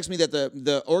then it strikes me that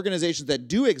the organizations that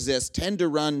do exist tend to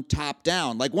run top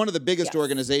down. Like, one of the biggest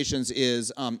organizations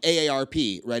is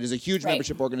AARP, right? Is a huge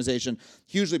membership organization,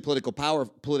 hugely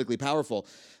politically powerful.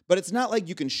 But it's not like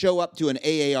you can show up to an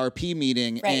AARP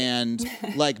meeting and,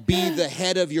 like, be the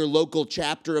head of your local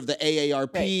chapter of the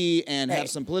AARP and have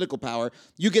some political power.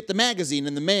 You get the magazine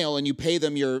in the mail and you pay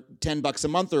them your $10 a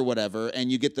month or whatever, and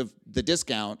you get the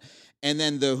discount. And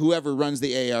then whoever runs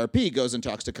the AARP goes and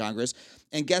talks to Congress.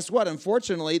 And guess what?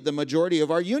 Unfortunately, the majority of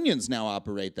our unions now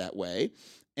operate that way.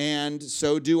 And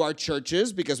so do our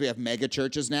churches, because we have mega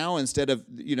churches now. Instead of,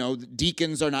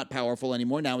 deacons are not powerful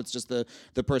anymore. Now it's just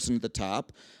the person at the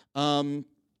top. And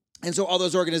so all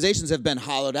those organizations have been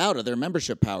hollowed out of their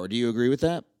membership power. Do you agree with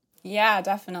that? Yeah,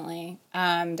 definitely.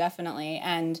 Definitely.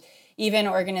 And even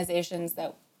organizations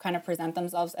that kind of present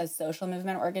themselves as social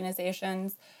movement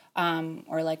organizations,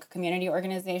 or like community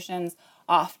organizations,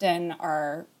 often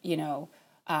are,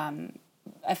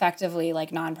 effectively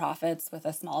like nonprofits with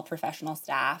a small professional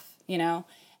staff,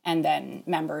 and then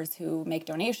members who make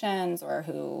donations or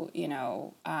who,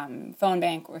 phone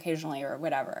bank occasionally or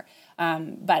whatever.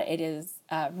 But it is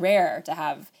rare to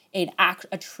have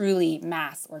a truly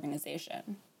mass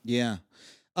organization. Yeah.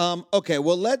 Okay,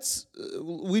 well,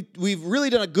 we've really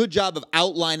done a good job of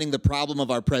outlining the problem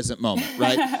of our present moment,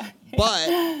 right?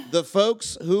 But the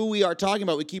folks who we are talking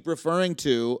about, we keep referring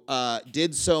to,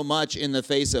 did so much in the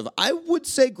face of, I would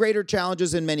say, greater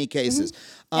challenges in many cases.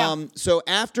 So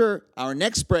after our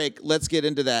next break, let's get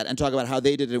into that and talk about how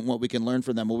they did it and what we can learn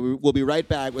from them. We'll be right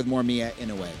back with more Mia in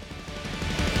a Way.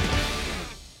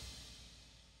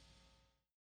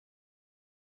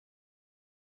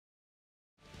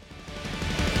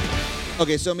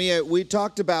 Okay, so Mia, we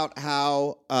talked about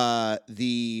how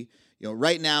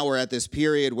right now we're at this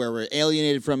period where we're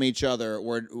alienated from each other,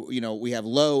 where, we have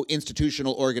low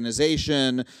institutional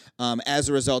organization. As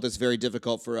a result, it's very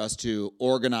difficult for us to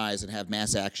organize and have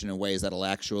mass action in ways that'll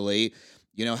actually,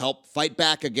 help fight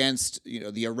back against,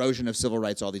 the erosion of civil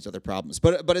rights, all these other problems.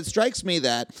 But it strikes me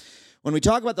that when we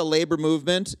talk about the labor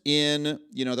movement in,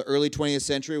 the early 20th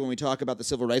century, when we talk about the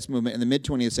civil rights movement in the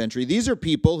mid-20th century, these are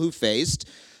people who faced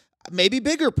maybe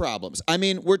bigger problems. I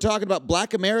mean, we're talking about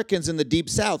Black Americans in the Deep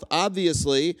South.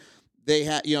 Obviously, they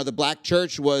had, the Black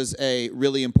church was a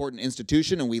really important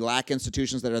institution, and we lack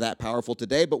institutions that are that powerful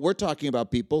today. But we're talking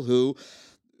about people who,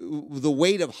 the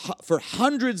weight of, for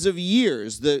hundreds of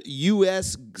years, the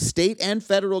U.S. state and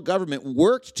federal government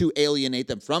worked to alienate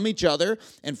them from each other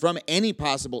and from any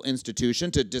possible institution,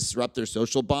 to disrupt their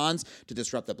social bonds, to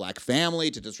disrupt the Black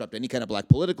family, to disrupt any kind of Black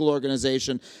political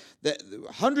organization.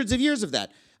 Hundreds of years of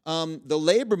that. the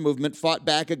labor movement fought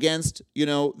back against,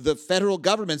 the federal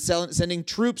government sending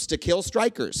troops to kill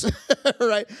strikers,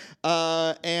 right?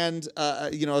 A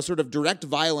sort of direct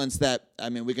violence that,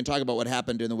 we can talk about what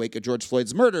happened in the wake of George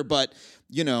Floyd's murder, but,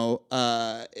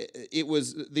 it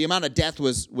was, the amount of death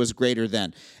was greater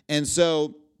then. And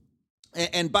so,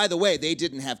 and by the way, they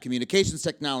didn't have communications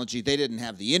technology. They didn't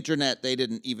have the internet. They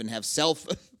didn't even have cell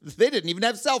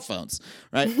phones,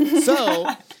 right?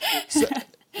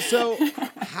 So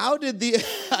how did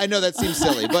I know that seems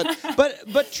silly,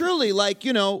 but truly,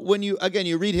 when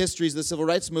you read histories of the civil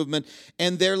rights movement,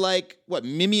 and they're like,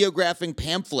 mimeographing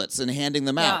pamphlets and handing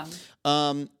them out.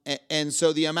 And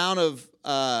so the amount of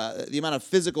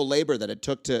physical labor that it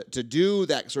took to do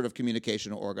that sort of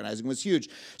communication or organizing was huge.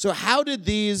 So how did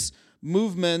these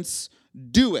movements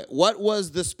do it? What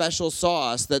was the special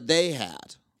sauce that they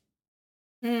had?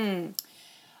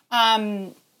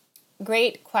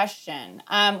 Great question.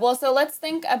 So let's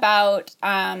think about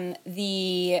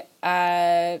the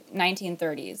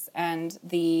 1930s and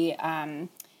the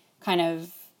kind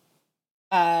of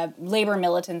labor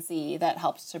militancy that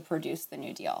helped to produce the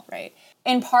New Deal, right?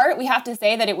 In part, we have to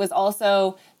say that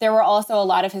there were also a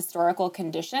lot of historical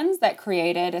conditions that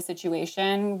created a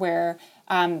situation where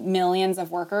millions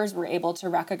of workers were able to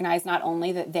recognize not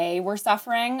only that they were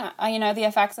suffering, the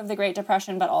effects of the Great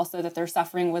Depression, but also that their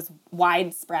suffering was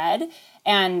widespread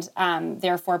and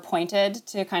therefore pointed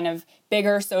to kind of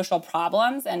bigger social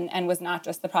problems and was not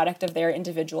just the product of their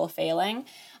individual failing.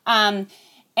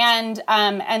 And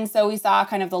so we saw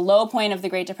kind of the low point of the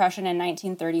Great Depression in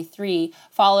 1933,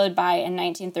 followed by in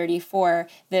 1934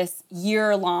 this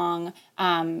year-long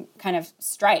kind of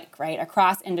strike, right,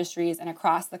 across industries and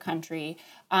across the country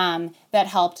that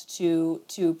helped to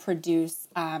produce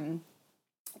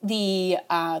the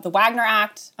Wagner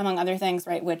Act, among other things,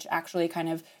 right, which actually kind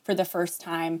of for the first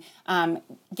time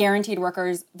guaranteed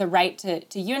workers the right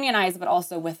to unionize, but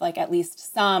also with at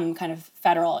least some kind of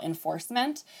federal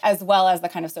enforcement, as well as the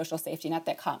kind of social safety net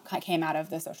that came out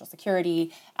of the Social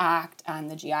Security Act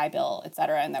and the GI Bill, et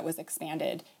cetera, and that was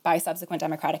expanded by subsequent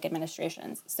Democratic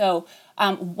administrations. So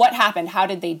what happened? How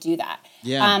did they do that?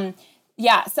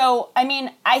 So,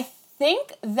 I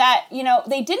think that,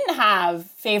 they didn't have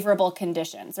favorable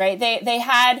conditions, right? They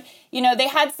had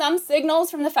some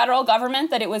signals from the federal government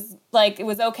that it was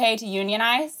okay to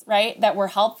unionize, right? That were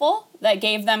helpful, that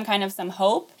gave them kind of some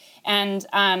hope and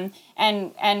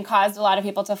caused a lot of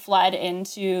people to flood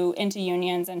into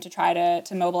unions and to try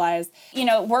to mobilize.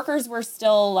 Workers were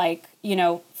still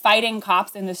fighting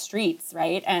cops in the streets,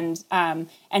 right? And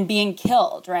being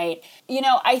killed, right?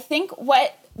 I think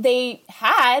what they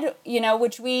had,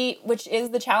 which is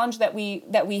the challenge that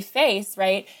we face,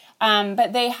 right?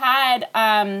 But they had,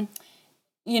 a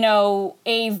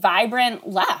vibrant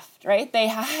left, right? They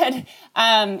had,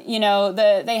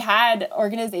 they had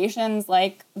organizations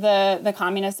like the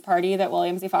Communist Party that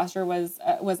William Z. Foster was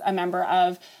a member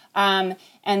of. And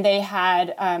they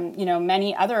had,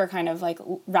 many other kind of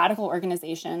radical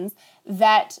organizations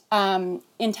that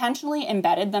intentionally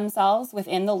embedded themselves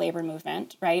within the labor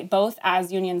movement, right? Both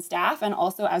as union staff and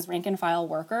also as rank and file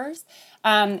workers,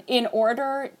 in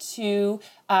order to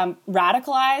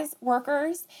radicalize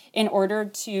workers, in order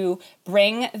to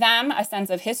bring them a sense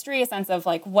of history, a sense of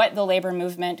what the labor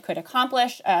movement could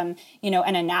accomplish, an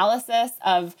analysis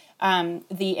of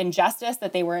the injustice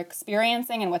that they were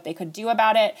experiencing and what they could do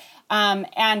about it,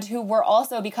 and who were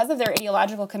also, because of their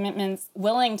ideological commitments,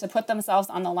 willing to put themselves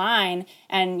on the line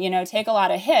and, take a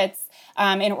lot of hits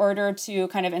in order to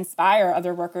kind of inspire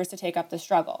other workers to take up the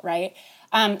struggle, right?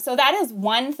 So that is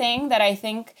one thing that I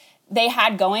think they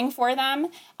had going for them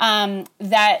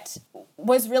that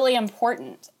was really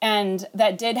important and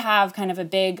that did have kind of a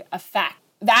big effect.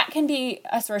 That can be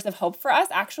a source of hope for us,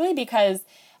 actually, because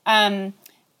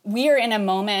we are in a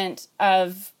moment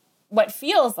of what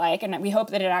feels like, and we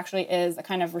hope that it actually is, a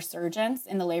kind of resurgence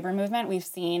in the labor movement. We've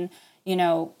seen,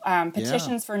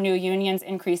 petitions for new unions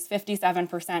increase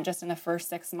 57% just in the first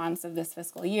 6 months of this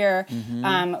fiscal year.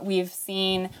 Mm-hmm. We've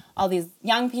seen all these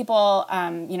young people,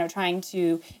 trying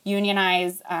to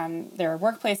unionize their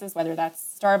workplaces, whether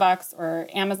that's Starbucks or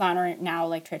Amazon or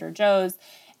now Trader Joe's.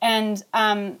 And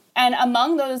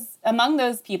among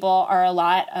those people are a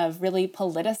lot of really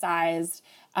politicized,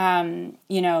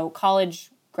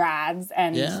 college grads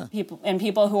and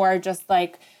people who are just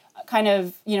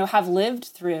have lived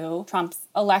through Trump's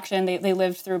election. They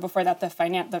lived through before that the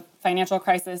financial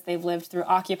crisis. They've lived through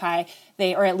Occupy.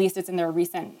 Or at least it's in their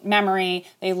recent memory.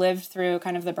 They lived through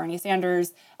kind of the Bernie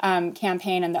Sanders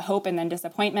campaign and the hope and then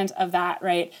disappointment of that,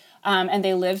 right? And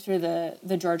they lived through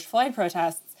the George Floyd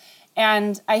protests.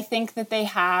 And I think that they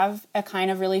have a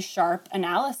kind of really sharp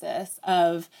analysis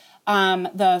of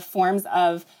the forms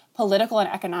of political and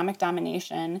economic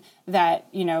domination that,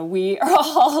 we are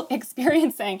all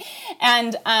experiencing.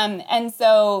 And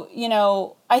so,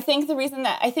 I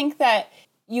think that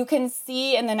you can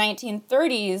see in the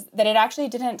 1930s that it actually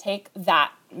didn't take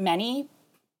that many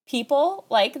people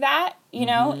like that,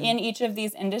 in each of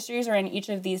these industries or in each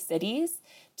of these cities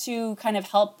to kind of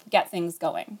help get things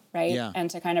going, right? Yeah. And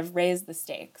to kind of raise the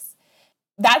stakes.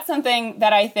 That's something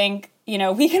that I think,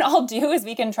 we can all do is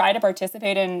we can try to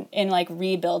participate in like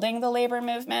rebuilding the labor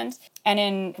movement and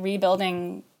in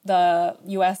rebuilding the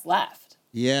U.S. left.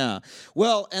 Yeah.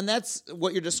 Well, and that's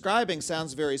what you're describing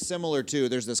sounds very similar to,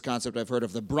 there's this concept I've heard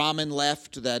of the Brahmin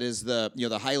left, that is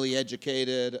the highly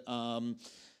educated,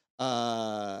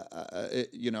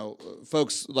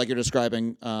 folks like you're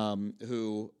describing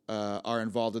who are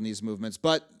involved in these movements.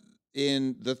 But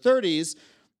in the 30s,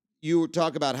 you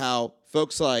talk about how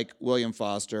folks like William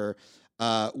Foster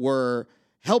were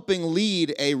helping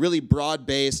lead a really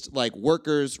broad-based like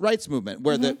workers' rights movement,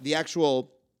 where the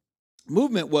actual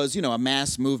movement was, a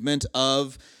mass movement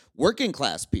of working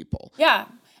class people. Yeah.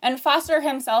 And Foster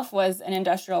himself was an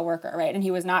industrial worker, right? And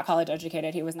he was not college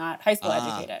educated. He was not high school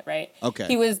educated, right? Okay.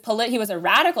 He was he was a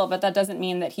radical, but that doesn't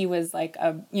mean that he was like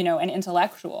an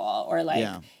intellectual or like.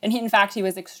 Yeah. And in fact, he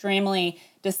was extremely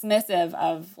dismissive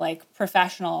of like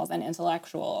professionals and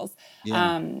intellectuals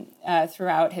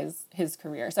throughout his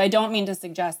career. So I don't mean to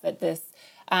suggest that this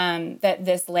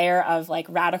layer of like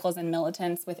radicals and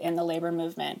militants within the labor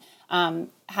movement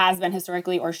has been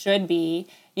historically or should be,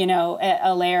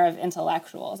 a layer of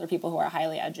intellectuals or people who are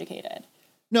highly educated.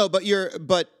 No, but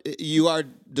you are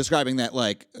describing that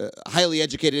like highly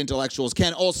educated intellectuals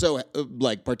can also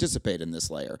like participate in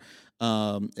this layer.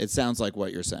 It sounds like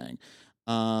what you're saying.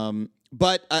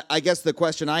 But I guess the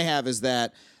question I have is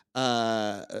that,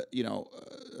 a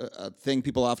thing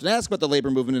people often ask about the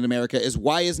labor movement in America is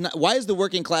why is the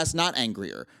working class not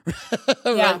angrier? Right?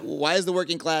 Yeah. Why is the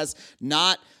working class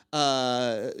not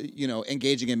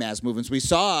engaging in mass movements? We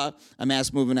saw a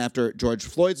mass movement after George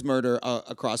Floyd's murder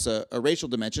across a racial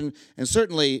dimension, and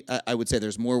certainly I would say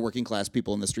there's more working class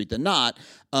people in the street than not.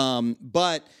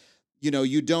 But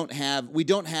we don't have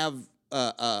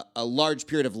a large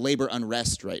period of labor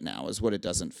unrest right now, is what it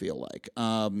doesn't feel like.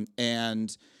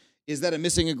 And is that a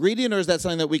missing ingredient, or is that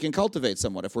something that we can cultivate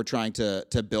somewhat if we're trying to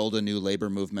build a new labor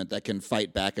movement that can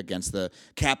fight back against the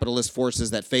capitalist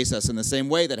forces that face us in the same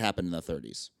way that happened in the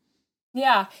 30s?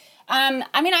 Yeah.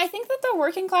 I think that the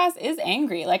working class is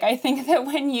angry. Like, I think that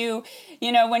when you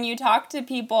talk to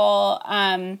people,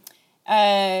 I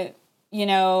don't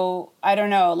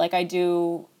know, like I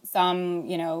do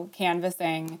some,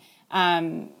 canvassing,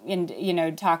 and,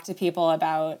 talk to people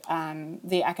about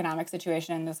the economic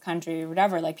situation in this country or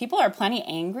whatever. Like, people are plenty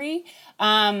angry,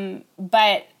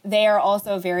 but they are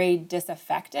also very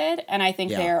disaffected. And I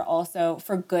think they are also,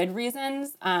 for good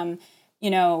reasons,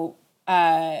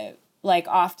 like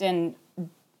often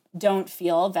don't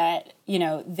feel that,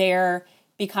 their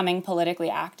becoming politically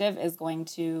active is going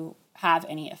to have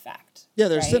any effect. Yeah,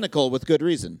 they're right? cynical with good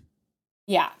reason.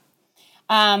 Yeah.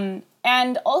 And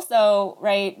also,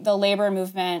 right, the labor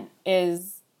movement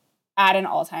is at an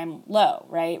all-time low,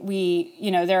 right?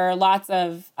 There are lots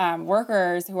of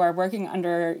workers who are working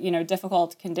under,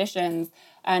 difficult conditions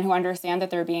and who understand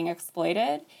that they're being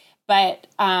exploited, but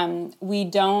we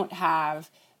don't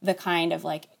have the kind of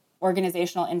like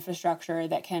organizational infrastructure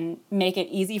that can make it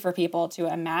easy for people to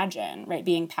imagine, right,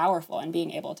 being powerful and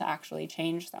being able to actually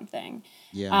change something.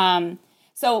 Yeah.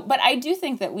 But I do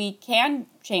think that we can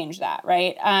change that,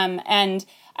 right? And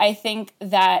I think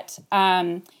that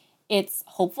it's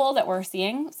hopeful that we're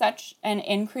seeing such an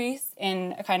increase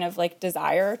in a kind of like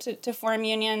desire to form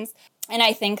unions. And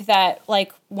I think that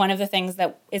like one of the things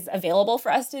that is available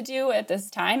for us to do at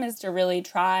this time is to really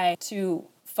try to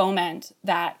foment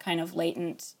that kind of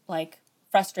latent like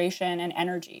frustration and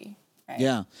energy. Right?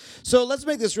 Yeah. So let's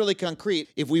make this really concrete.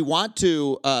 If we want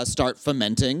to start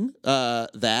fomenting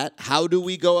that, how do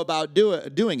we go about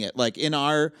doing it? Like in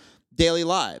our daily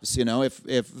lives,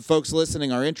 if folks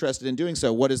listening are interested in doing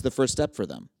so, what is the first step for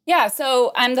them? Yeah.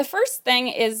 So the first thing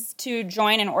is to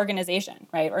join an organization,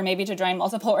 right? Or maybe to join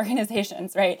multiple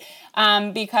organizations, right?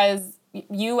 Because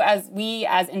we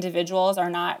as individuals are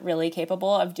not really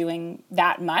capable of doing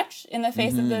that much in the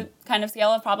face of the kind of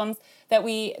scale of problems that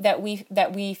we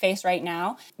face right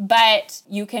now. But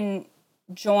you can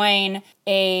join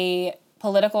a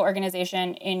political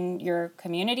organization in your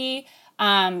community.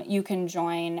 You can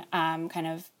join kind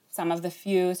of some of the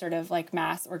few sort of like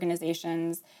mass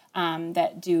organizations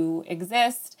that do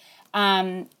exist.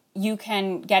 you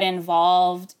can get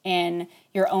involved in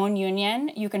your own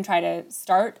union. You can try to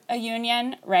start a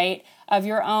union, right, of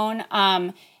your own.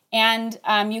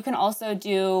 And you can also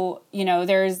do,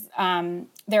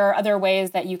 there are other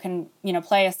ways that you can,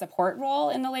 play a support role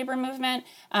in the labor movement,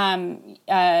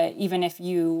 even if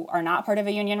you are not part of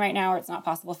a union right now or it's not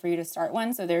possible for you to start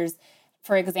one. So there's,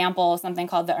 for example, something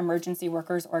called the Emergency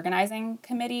Workers Organizing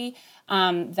Committee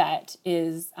that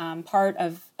is part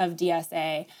of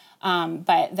DSA,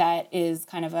 but that is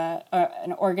kind of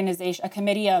an organization, a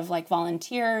committee of like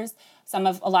volunteers,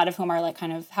 a lot of whom are like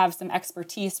kind of have some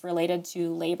expertise related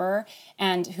to labor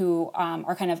and who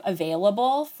are kind of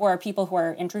available for people who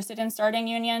are interested in starting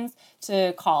unions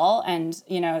to call and,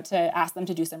 to ask them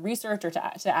to do some research or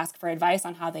to ask for advice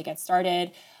on how they get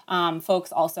started.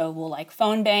 Folks also will like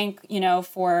phone bank,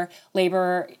 for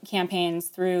labor campaigns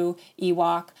through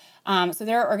EWOC. So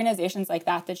there are organizations like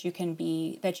that you can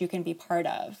be part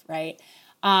of, right?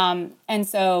 And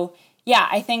so, yeah,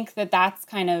 I think that's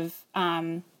kind of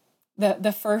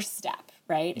the first step,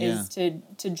 right? Yeah. Is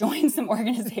to join some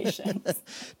organizations.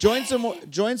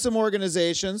 Join some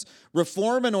organizations.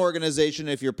 Reform an organization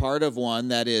if you're part of one.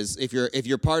 That is, if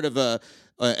you're part of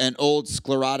an old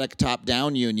sclerotic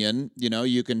top-down union,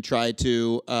 you can try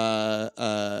to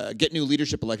get new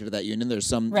leadership elected to that union. There's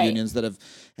some unions that have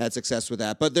had success with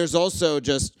that. But there's also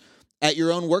just at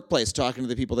your own workplace talking to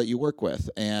the people that you work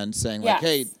with and saying, like,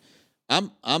 hey,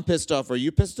 I'm pissed off. Are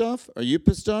you pissed off? Are you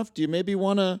pissed off? Do you maybe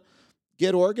want to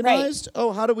get organized? Right.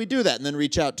 Oh, how do we do that? And then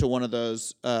reach out to one of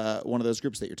those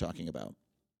groups that you're talking about.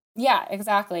 Yeah,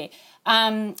 exactly.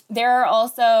 There are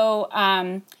also,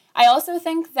 I also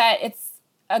think that it's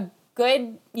a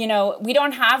good, we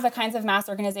don't have the kinds of mass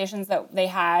organizations that they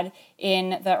had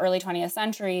in the early 20th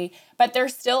century, but there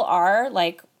still are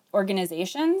like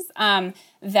organizations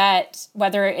that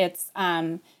whether it's,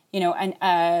 at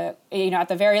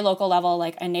the very local level,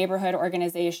 like a neighborhood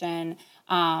organization,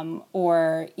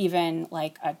 or even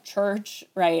like a church,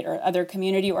 right, or other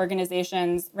community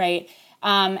organizations, right?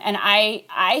 And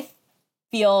I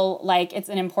feel like it's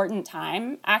an important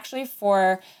time actually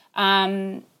for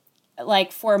millennials,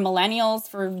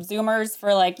 for Zoomers,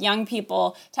 for like young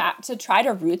people to try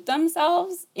to root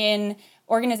themselves in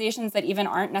organizations that even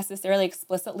aren't necessarily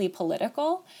explicitly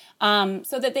political,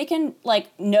 so that they can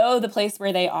like know the place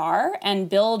where they are and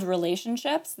build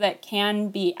relationships that can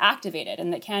be activated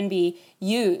and that can be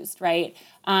used, right,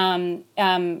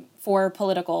 for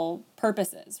political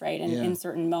purposes, right, in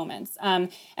certain moments. And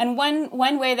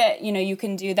one way that you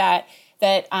can do that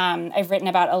I've written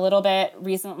about a little bit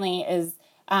recently is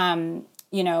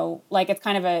like it's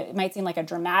kind of it might seem like a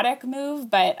dramatic move,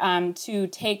 but to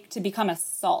become a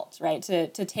SALT, right?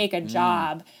 To take a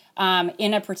job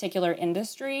in a particular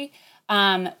industry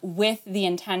with the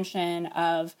intention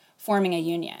of forming a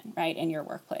union, right, in your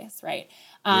workplace, right?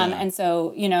 And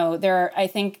so, I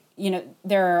think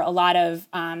there are a lot of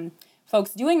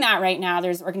folks doing that right now.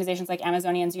 There's organizations like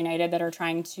Amazonians United that are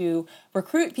trying to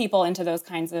recruit people into those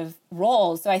kinds of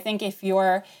roles. So I think if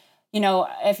you're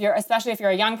especially if you're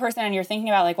a young person and you're thinking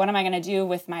about like, what am I going to do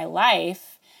with my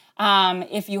life?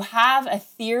 If you have a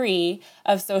theory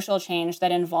of social change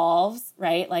that involves,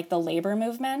 right, like the labor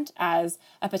movement as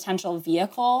a potential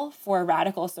vehicle for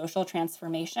radical social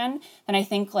transformation, then I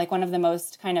think like one of the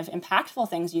most kind of impactful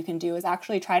things you can do is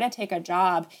actually try to take a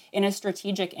job in a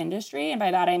strategic industry. And by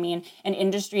that, I mean an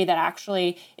industry that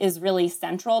actually is really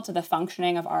central to the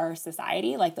functioning of our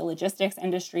society, like the logistics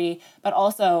industry, but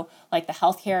also like the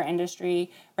healthcare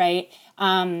industry, right?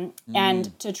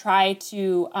 And to try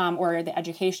to, or the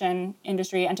education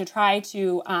industry, and to try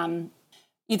to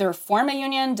either form a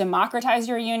union, democratize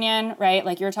your union, right?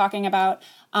 Like you're talking about,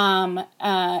 to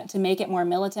make it more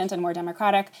militant and more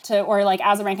democratic, or like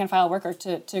as a rank and file worker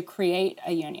to create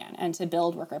a union and to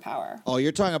build worker power. Oh,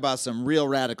 you're talking about some real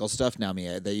radical stuff now,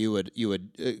 Mia, that you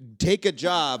would take a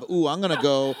job. Ooh, I'm going to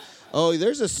go. Oh,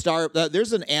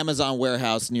 there's an Amazon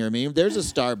warehouse near me. There's a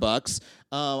Starbucks.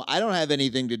 I don't have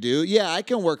anything to do. Yeah, I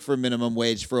can work for minimum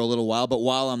wage for a little while, but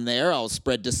while I'm there, I'll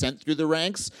spread dissent through the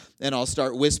ranks, and I'll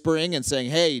start whispering and saying,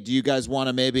 hey, do you guys want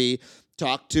to maybe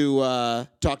talk to a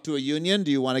union?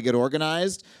 Do you want to get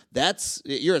organized?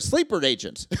 You're a sleeper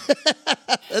agent.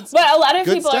 But a lot of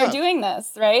people stuff. are doing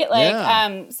this, right?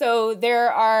 Like, so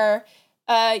there are,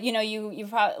 you've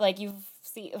probably, like, you've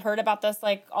heard about this,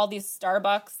 like all these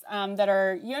Starbucks that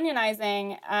are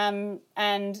unionizing,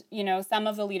 and some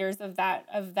of the leaders of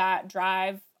that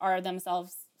drive are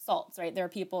themselves SALTs, right? They're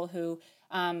people who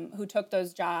took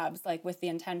those jobs like with the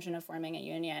intention of forming a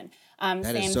union. That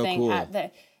Same is so thing cool. at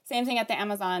Same thing at the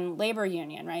Amazon Labor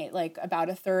Union, right? Like about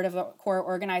a third of the core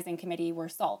organizing committee were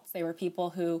SALTs. They were people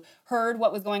who heard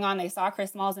what was going on. They saw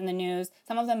Chris Smalls in the news.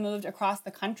 Some of them moved across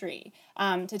the country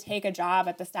to take a job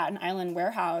at the Staten Island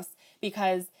warehouse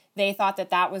because they thought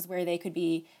that that was where they could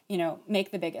be,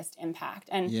 make the biggest impact.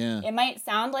 And it might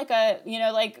sound like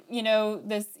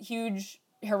this huge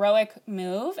heroic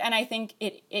move. And I think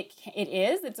it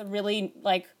is. It's a really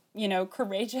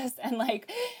courageous and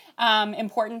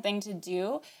important thing to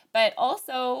do. But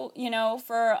also,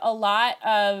 for a lot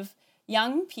of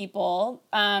young people,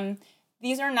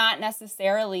 these are not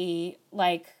necessarily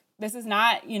this is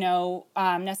not,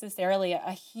 necessarily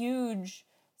a huge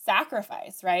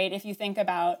sacrifice, right? If you think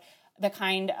about the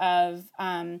kind of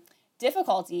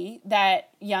difficulty that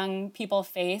young people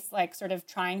face, sort of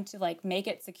trying to make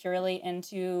it securely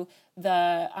into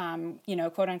the,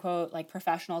 quote unquote,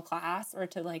 professional class, or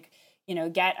to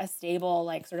get a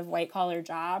stable, sort of white collar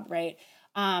job, right?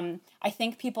 I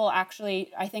think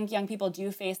young people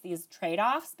do face these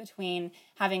trade-offs between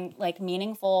having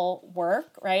meaningful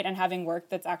work, right? And having work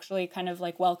that's actually kind of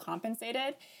well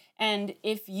compensated. And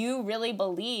if you really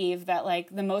believe that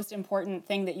the most important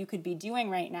thing that you could be doing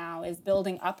right now is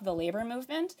building up the labor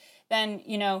movement, then,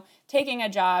 taking a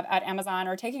job at Amazon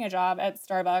or taking a job at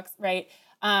Starbucks, right?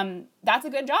 That's a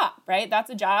good job, right?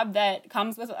 That's a job that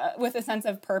comes with a sense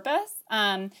of purpose,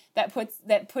 that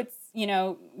puts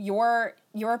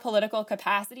your political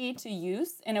capacity to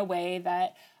use in a way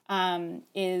that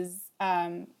is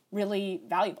really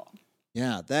valuable.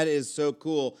 Yeah, that is so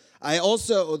cool. I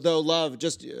also, though,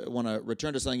 want to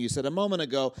return to something you said a moment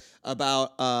ago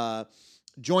about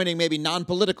joining maybe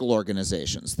non-political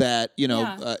organizations, that,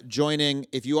 joining,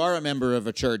 if you are a member of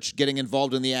a church, getting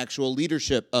involved in the actual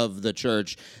leadership of the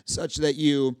church, such that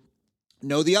you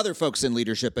know the other folks in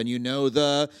leadership and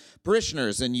the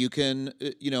parishioners, and you can,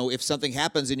 if something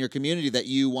happens in your community that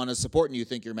you want to support and you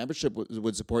think your membership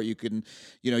would support, you can,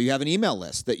 you have an email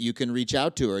list that you can reach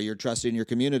out to, or you're trusted in your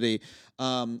community.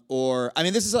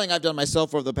 This is something I've done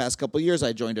myself over the past couple of years.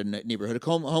 I joined a neighborhood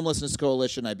homelessness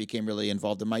coalition. I became really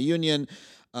involved in my union.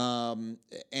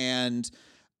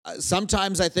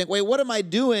 Sometimes I think, wait, what am I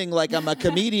doing? I'm a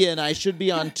comedian. I should be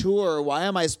on tour. Why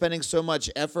am I spending so much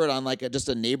effort on just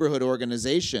a neighborhood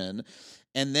organization?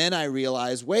 And then I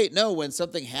realize, wait, no, when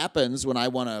something happens, when I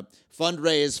want to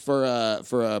fundraise for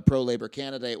a pro-labor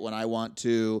candidate, when I want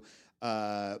to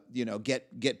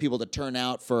get people to turn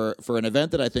out for an event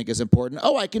that I think is important,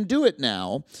 I can do it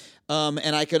now.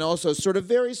 And I can also sort of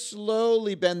very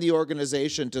slowly bend the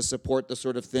organization to support the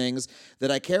sort of things that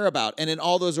I care about. And in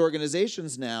all those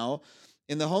organizations now,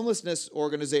 in the homelessness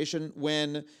organization,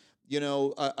 when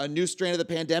a new strain of the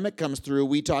pandemic comes through,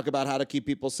 we talk about how to keep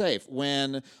people safe.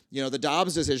 When, the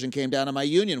Dobbs decision came down in my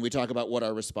union, we talk about what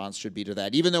our response should be to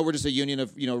that, even though we're just a union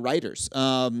of, writers.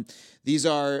 These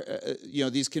are,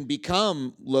 these can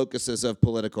become locuses of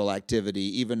political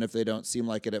activity, even if they don't seem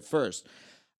like it at first.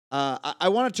 I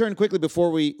want to turn quickly before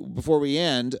we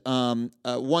end,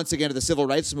 once again to the civil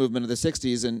rights movement of the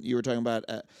 60s, and you were talking about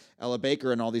Ella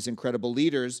Baker and all these incredible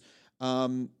leaders.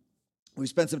 We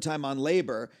spent some time on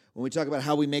labor when we talk about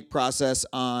how we make progress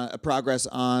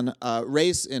on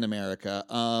race in America.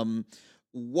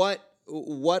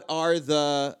 What are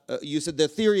you said the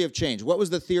theory of change. What was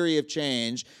the theory of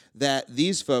change that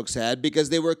these folks had? Because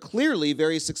they were clearly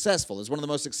very successful. It's one of the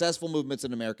most successful movements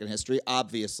in American history,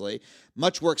 obviously.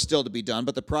 Much work still to be done,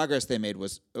 but the progress they made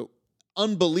was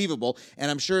unbelievable,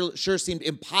 and I'm sure seemed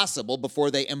impossible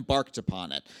before they embarked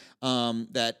upon it.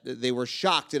 That they were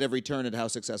shocked at every turn at how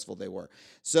successful they were.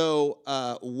 So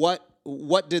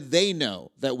what did they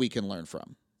know that we can learn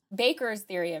from? Baker's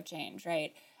theory of change,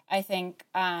 right, I think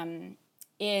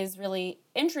is really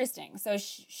interesting. So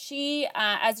she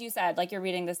as you said, you're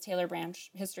reading this Taylor Branch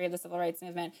history of the civil rights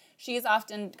movement, she's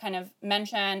often kind of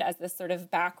mentioned as this sort of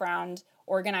background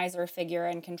organizer figure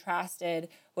and contrasted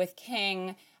with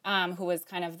King, who was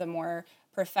kind of the more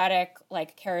prophetic,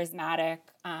 charismatic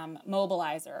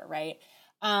mobilizer, right?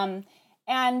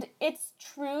 And it's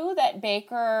true that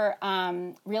Baker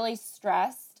really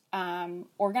stressed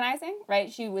organizing,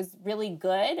 right? She was really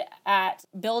good at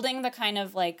building the kind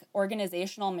of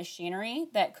organizational machinery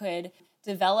that could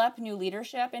develop new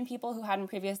leadership in people who hadn't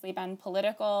previously been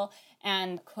political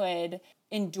and could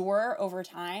endure over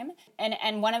time.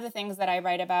 And one of the things that I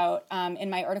write about in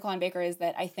my article on Baker is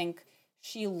that I think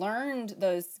she learned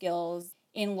those skills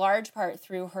in large part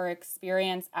through her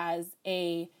experience as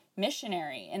a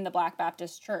missionary in the Black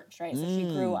Baptist Church, right? So she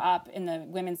grew up in the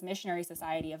Women's Missionary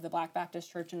Society of the Black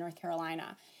Baptist Church in North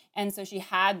Carolina. And so she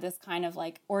had this kind of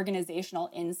like organizational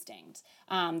instinct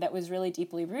that was really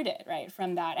deeply rooted, right,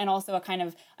 from that. And also a kind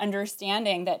of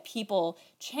understanding that people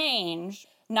change,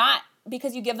 not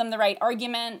because you give them the right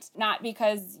argument, not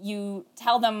because you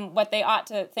tell them what they ought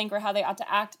to think or how they ought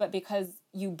to act, but because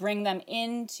you bring them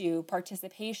into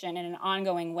participation in an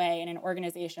ongoing way in an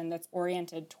organization that's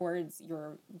oriented towards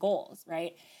your goals,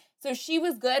 right? So she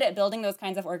was good at building those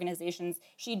kinds of organizations.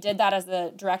 She did that as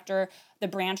the director, the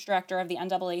branch director of the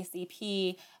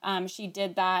NAACP. She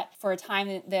did that for a time,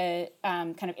 the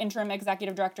kind of interim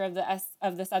executive director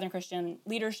of the Southern Christian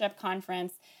Leadership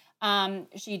Conference.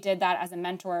 She did that as a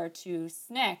mentor to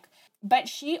SNCC. But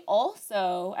she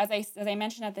also, as I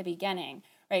mentioned at the beginning,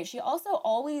 right, she also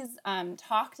always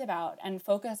talked about and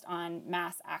focused on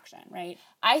mass action, right?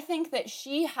 I think that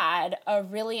she had a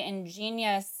really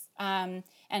ingenious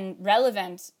and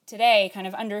relevant today kind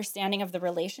of understanding of the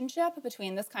relationship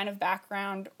between this kind of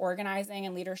background organizing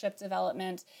and leadership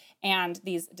development and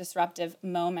these disruptive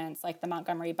moments like the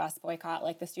Montgomery bus boycott,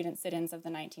 like the student sit-ins of the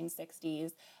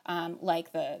 1960s,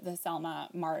 like the Selma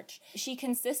March. She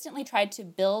consistently tried to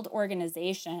build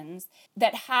organizations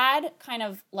that had kind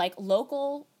of like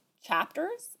local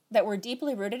chapters that were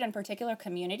deeply rooted in particular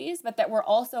communities, but that were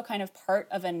also kind of part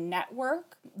of a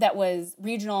network that was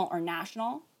regional or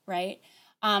national, right?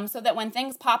 So that when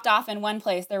things popped off in one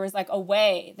place, there was like a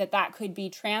way that could be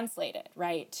translated,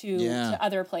 right, to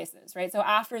other places, right? So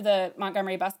after the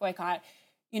Montgomery bus boycott,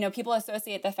 people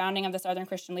associate the founding of the Southern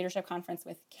Christian Leadership Conference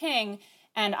with King.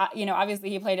 And,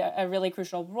 obviously he played a really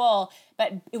crucial role,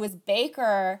 but it was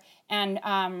Baker and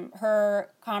her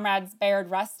comrades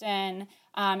Bayard Rustin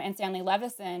and Stanley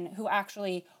Levison who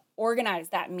actually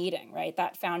organized that meeting, right,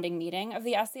 that founding meeting of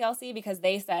the SCLC, because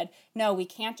they said, no, we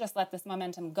can't just let this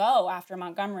momentum go after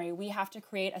Montgomery. We have to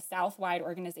create a South-wide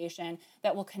organization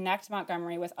that will connect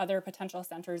Montgomery with other potential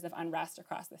centers of unrest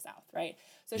across the South, right?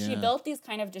 So she built these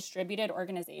kind of distributed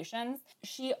organizations.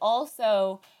 She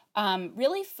also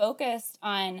really focused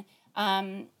on,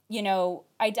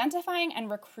 identifying and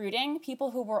recruiting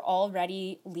people who were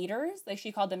already leaders. Like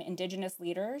she called them indigenous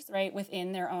leaders, right,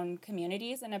 within their own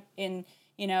communities in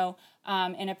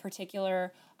a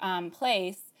particular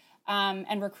place,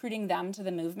 and recruiting them to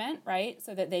the movement, right,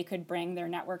 so that they could bring their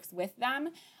networks with them.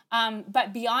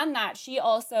 But beyond that, she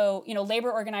also,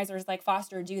 labor organizers like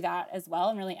Foster do that as well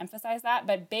and really emphasize that.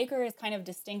 But Baker is kind of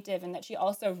distinctive in that she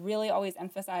also really always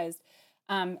emphasized,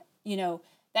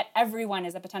 that everyone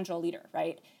is a potential leader,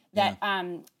 right? That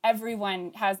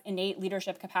everyone has innate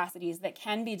leadership capacities that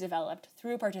can be developed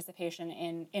through participation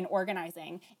in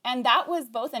organizing. And that was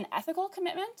both an ethical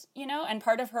commitment, and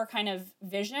part of her kind of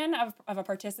vision of a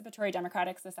participatory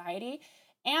democratic society,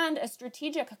 and a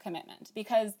strategic commitment,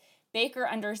 because Baker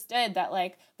understood that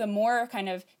like the more kind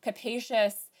of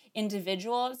capacious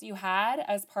individuals you had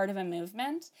as part of a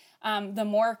movement, the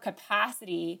more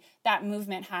capacity that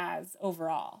movement has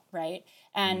overall, right?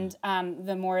 And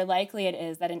the more likely it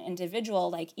is that an individual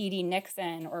like Edie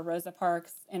Nixon or Rosa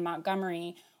Parks in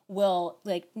Montgomery will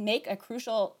like make a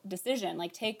crucial decision,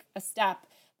 like take a step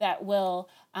that will,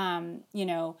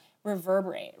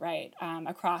 reverberate, right,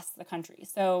 across the country.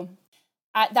 So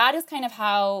that is kind of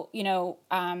how,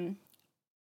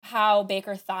 how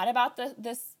Baker thought about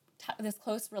this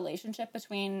close relationship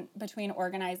between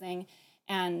organizing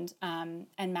and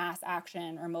mass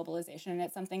action or mobilization. And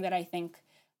it's something that I think,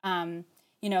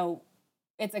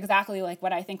 it's exactly like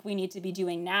what I think we need to be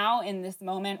doing now in this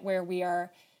moment where we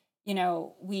are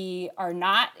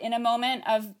not in a moment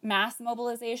of mass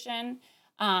mobilization.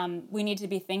 We need to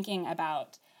be thinking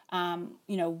about,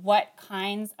 what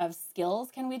kinds of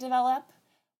skills can we develop?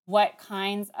 What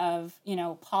kinds of,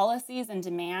 policies and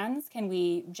demands can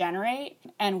we generate?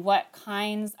 And what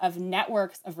kinds of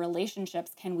networks of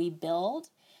relationships can we build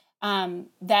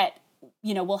that,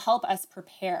 will help us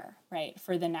prepare, right,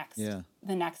 for the next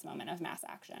moment of mass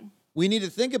action? We need to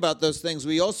think about those things.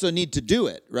 We also need to do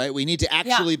it, right? We need to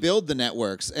actually build the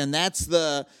networks. And that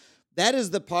is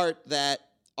the part that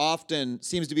often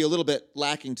seems to be a little bit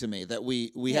lacking to me, that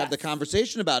we have the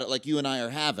conversation about it like you and I are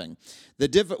having,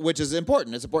 which is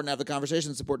important. It's important to have the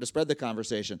conversation. It's important to spread the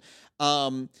conversation.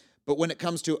 But when it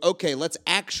comes to, okay, let's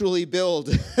actually build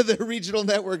the regional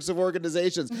networks of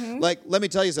organizations, like, let me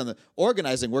tell you something.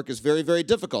 Organizing work is very, very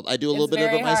difficult. I do a little bit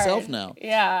of it myself now.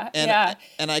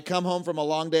 And I come home from a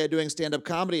long day of doing stand-up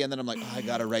comedy, and then I'm like, I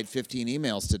got to write 15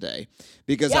 emails today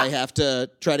because I have to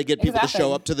try to get people to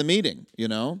show up to the meeting,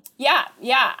 Yeah.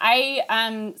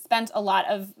 I spent a lot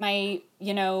of my,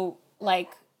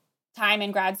 time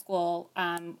in grad school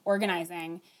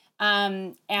organizing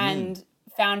and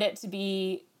found it to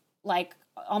be like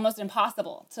almost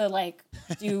impossible to like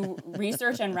do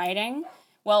research and writing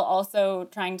while also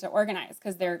trying to organize,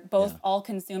 because they're both all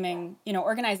consuming,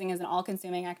 organizing is an all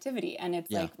consuming activity, and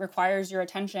it's like requires your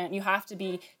attention. You have to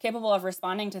be capable of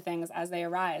responding to things as they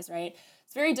arise, right?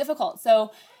 It's very difficult.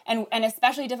 So, and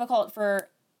especially difficult for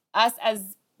us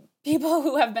as people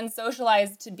who have been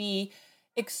socialized to be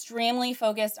extremely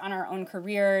focused on our own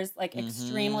careers, like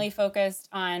extremely focused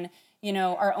on,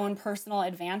 our own personal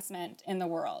advancement in the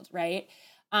world, right?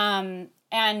 And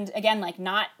again, like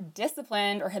not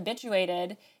disciplined or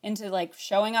habituated into like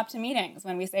showing up to meetings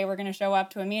when we say we're going to show up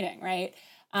to a meeting, right?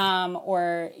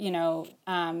 Or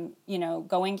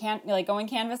going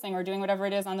canvassing or doing whatever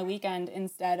it is on the weekend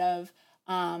instead of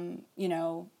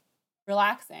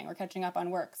relaxing or catching up on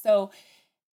work. So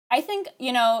I think,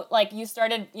 like you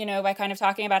started, by kind of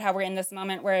talking about how we're in this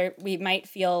moment where we might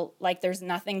feel like there's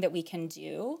nothing that we can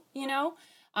do,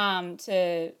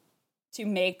 to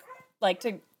make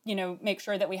make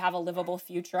sure that we have a livable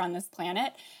future on this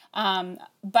planet.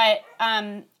 But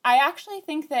I actually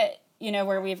think that,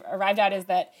 where we've arrived at is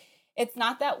that it's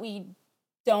not that we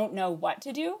don't know what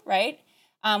to do, right?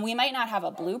 We might not have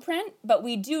a blueprint, but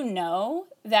we do know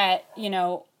that,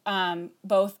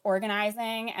 both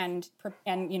organizing and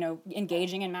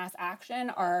engaging in mass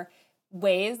action are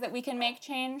ways that we can make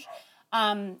change.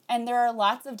 And there are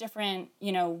lots of different,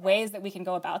 ways that we can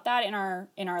go about that in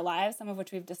our lives, some of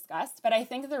which we've discussed. But I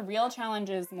think the real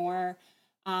challenge is more,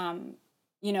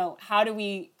 how do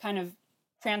we kind of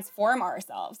transform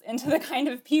ourselves into the kind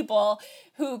of people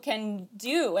who can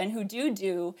do and who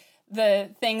do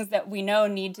the things that we know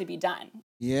need to be done.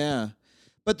 Yeah.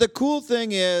 But the cool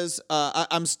thing is,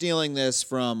 I'm stealing this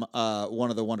from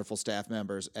one of the wonderful staff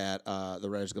members at the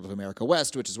Writers Guild of America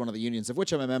West, which is one of the unions of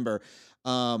which I'm a member.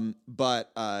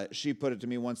 But she put it to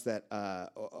me once that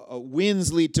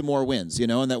wins lead to more wins,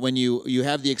 and that when you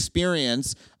have the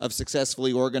experience of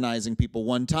successfully organizing people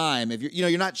one time, if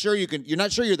you're not sure you're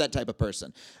that type of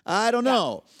person. I don't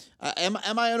know. Am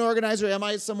I an organizer? Am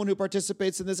I someone who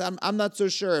participates in this? I'm not so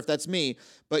sure if that's me.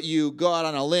 But you go out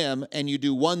on a limb and you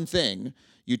do one thing.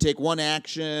 You take one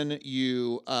action,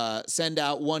 you send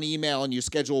out one email, and you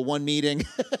schedule one meeting.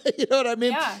 You know what I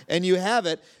mean? Yeah. And you have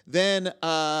it. Then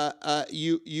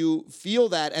you feel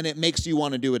that, and it makes you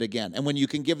want to do it again. And when you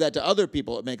can give that to other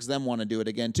people, it makes them want to do it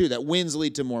again too. That wins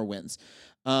lead to more wins.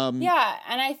 Yeah,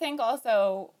 and I think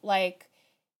also like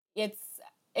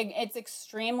it's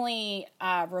extremely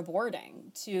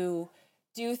rewarding to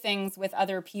do things with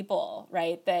other people,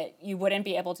 right? That you wouldn't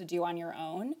be able to do on your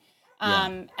own.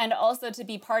 And also to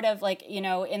be part of like,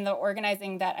 in the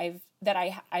organizing that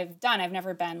I've done, I've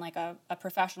never been like a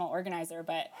professional organizer,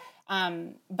 but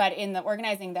in the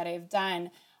organizing that I've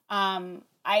done,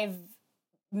 I've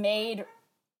made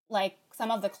like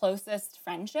some of the closest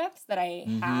friendships that I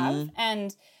have.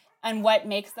 And what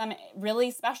makes them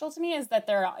really special to me is that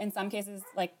they're in some cases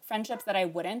like friendships that I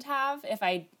wouldn't have if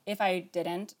I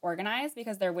didn't organize,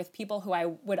 because they're with people who I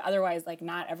would otherwise like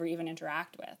not ever even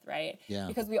interact with, right? Yeah.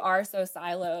 Because we are so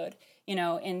siloed,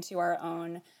 into our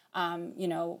own,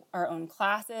 our own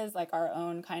classes, like our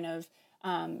own kind of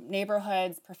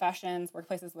neighborhoods, professions,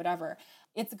 workplaces, whatever.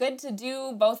 It's good to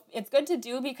do both. It's good to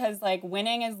do because like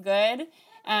winning is good.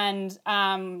 And,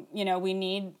 we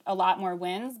need a lot more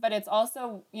wins, but it's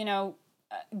also,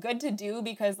 good to do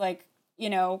because like,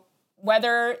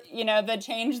 whether, the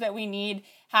change that we need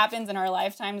happens in our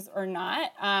lifetimes or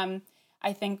not,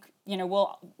 I think,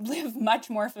 we'll live much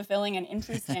more fulfilling and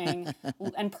interesting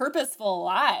and purposeful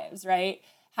lives, right?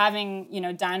 Having,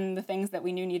 done the things that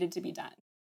we knew needed to be done.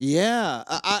 Yeah.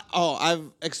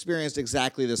 I've experienced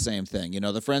exactly the same thing.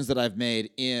 The friends that I've made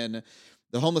in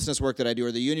the homelessness work that I do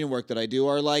or the union work that I do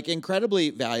are like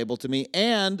incredibly valuable to me,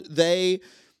 and they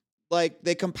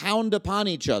compound upon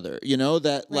each other,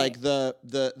 that Right. like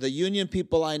the union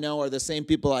people I know are the same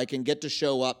people I can get to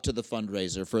show up to the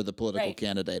fundraiser for the political Right.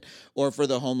 candidate or for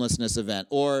the homelessness event,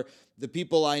 or the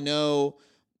people I know,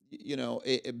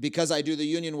 because I do the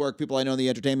union work, people I know in the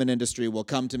entertainment industry will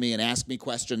come to me and ask me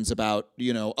questions about,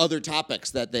 other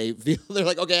topics that they feel they're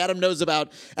like, okay, Adam's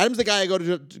the guy I go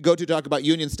to talk about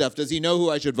union stuff. Does he know who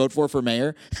I should vote for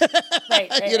mayor?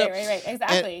 Right.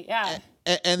 Exactly. Yeah.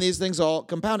 And these things all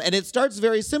compound. And it starts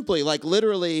very simply, like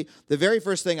literally the very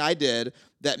first thing I did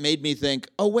that made me think,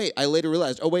 oh, wait, I later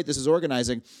realized, oh, wait, this is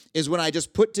organizing, is when I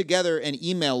just put together an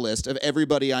email list of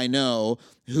everybody I know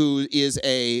who is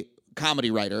a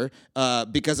comedy writer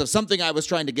because of something I was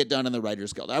trying to get done in the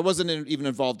Writers Guild. I wasn't even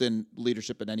involved in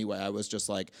leadership in any way. I was just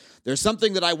like, there's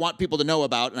something that I want people to know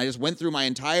about, and I just went through my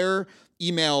entire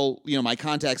email, my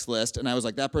contacts list, and I was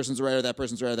like, that person's a writer, that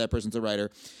person's a writer, that person's a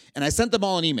writer, and I sent them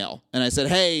all an email, and I said,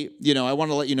 hey, I want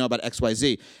to let you know about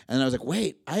XYZ, and then I was like,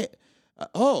 wait,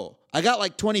 I got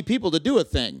like 20 people to do a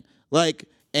thing. Like,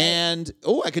 and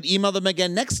I could email them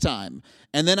again next time.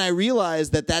 And then I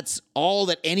realized that that's all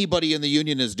that anybody in the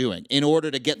union is doing in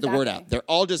order to get the word out. They're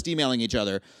all just emailing each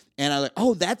other. And I'm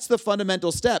like, that's the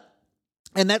fundamental step.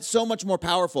 And that's so much more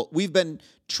powerful. We've been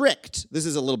tricked. This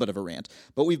is a little bit of a rant,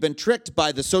 but we've been tricked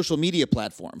by the social media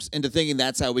platforms into thinking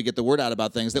that's how we get the word out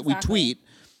about things, that we tweet.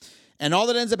 And all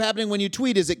that ends up happening when you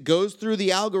tweet is it goes through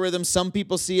the algorithm. Some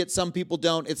people see it, some people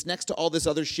don't. It's next to all this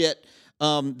other shit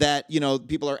that,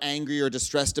 people are angry or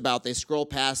distressed about. They scroll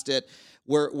past it.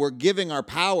 We're giving our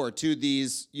power to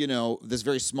these, this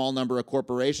very small number of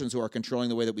corporations who are controlling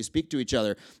the way that we speak to each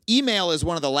other. Email is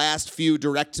one of the last few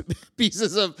direct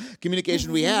pieces of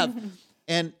communication we have.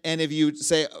 And if you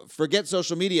say, forget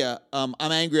social media, I'm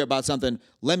angry about something,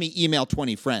 let me email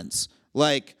 20 friends.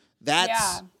 Like,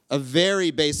 that's a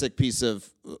very basic piece of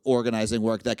organizing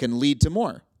work that can lead to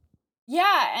more.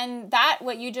 Yeah, and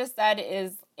what you just said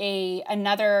is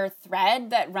another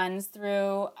thread that runs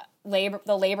through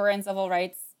the labor and civil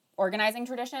rights organizing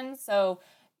traditions. So,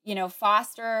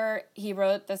 Foster, he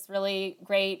wrote this really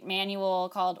great manual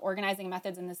called Organizing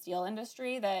Methods in the Steel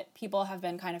Industry that people have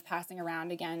been kind of passing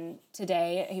around again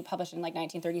today. He published in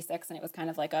 1936, and it was kind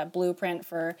of like a blueprint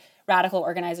for radical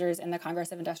organizers in the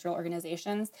Congress of Industrial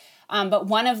Organizations. But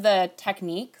one of the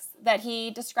techniques that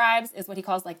he describes is what he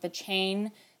calls the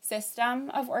chain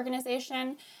system of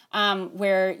organization,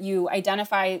 where you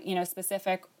identify,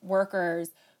 specific workers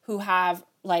who have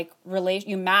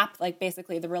you map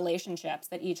basically the relationships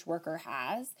that each worker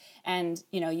has, and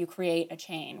you create a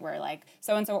chain where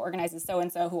so-and-so organizes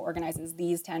so-and-so who organizes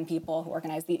these 10 people who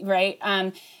organize the right.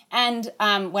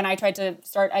 When I tried to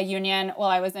start a union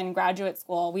while I was in graduate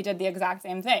school, we did the exact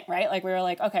same thing, right? We were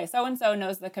okay, so-and-so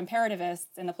knows the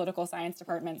comparativists in the political science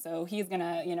department, so he's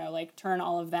gonna turn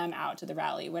all of them out to the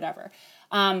rally, whatever.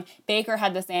 Baker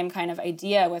had the same kind of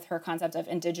idea with her concept of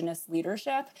indigenous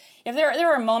leadership. If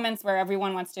there are moments where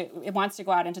everyone wants to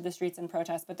go out into the streets and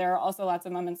protest, but there are also lots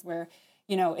of moments where,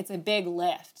 it's a big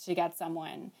lift to get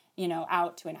someone,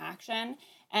 out to an action.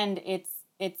 And it's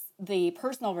the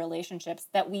personal relationships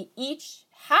that we each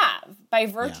have by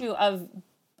virtue of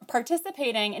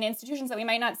participating in institutions that we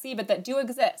might not see, but that do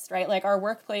exist, right? Like our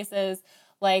workplaces,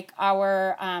 like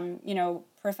our,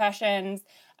 professions,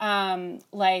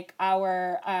 like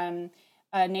our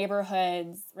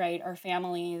neighborhoods, right? Our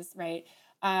families, right?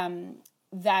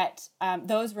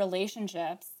 Those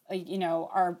relationships,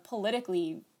 are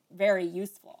politically very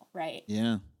useful, right?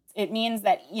 Yeah. It means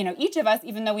that, each of us,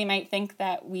 even though we might think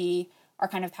that we are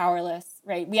kind of powerless,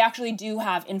 right? We actually do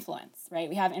have influence, right?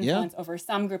 We have influence over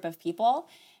some group of people,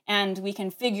 and we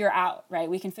can figure out, right?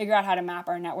 We can figure out how to map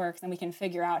our networks, and we can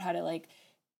figure out how to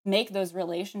make those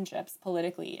relationships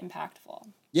politically impactful.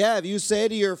 Yeah, if you say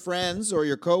to your friends or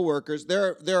your coworkers,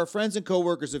 there are friends and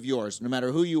coworkers of yours, no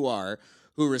matter who you are,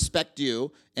 who respect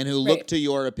you and who look to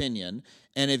your opinion.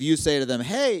 And if you say to them,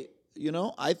 hey,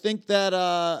 I think that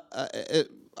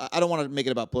I don't want to make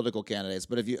it about political candidates,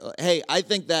 but I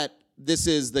think that this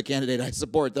is the candidate I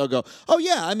support, they'll go, oh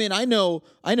yeah, I mean, I know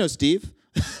Steve,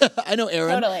 I know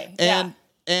Aaron, totally,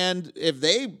 and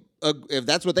if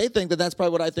that's what they think, then that's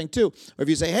probably what I think too. Or if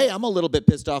you say, hey, I'm a little bit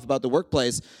pissed off about the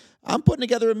workplace, I'm putting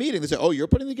together a meeting. They say, oh, you're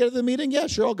putting together the meeting? Yeah,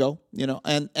 sure, I'll go.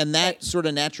 And that sort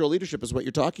of natural leadership is what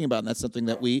you're talking about, and that's something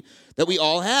that we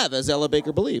all have, as Ella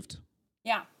Baker believed.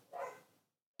 Yeah.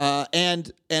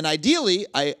 And ideally,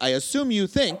 I assume you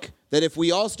think that if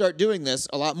we all start doing this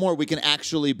a lot more, we can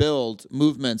actually build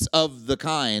movements of the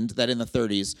kind that in the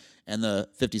 30s and the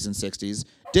 50s and 60s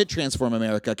did transform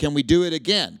America. Can we do it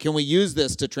again? Can we use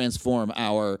this to transform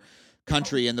our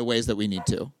country in the ways that we need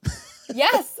to?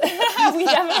 Yes, we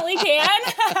definitely can.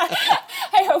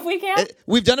 I hope we can.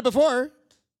 We've done it before.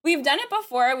 We've done it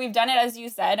before. We've done it, as you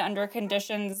said, under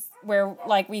conditions where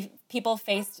people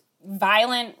faced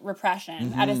violent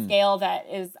repression at a scale that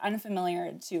is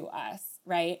unfamiliar to us,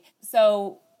 right?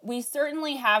 So we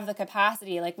certainly have the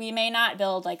capacity. We may not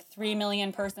build 3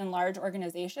 million person large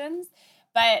organizations,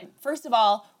 but first of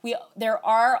all, there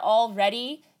are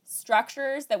already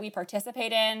structures that we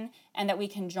participate in and that we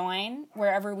can join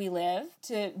wherever we live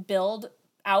to build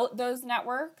out those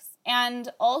networks. And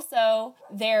also,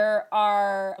 there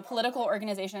are political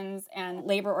organizations and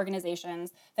labor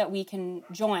organizations that we can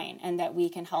join and that we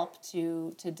can help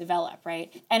to develop,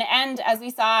 right? And as we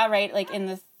saw, right, in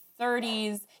the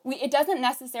 30s, it doesn't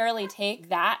necessarily take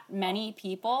that many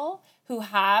people who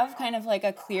have kind of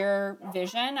a clear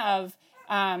vision of,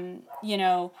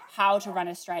 how to run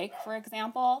a strike, for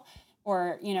example.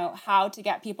 or, you know, how to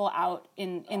get people out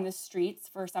in the streets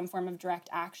for some form of direct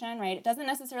action, right? It doesn't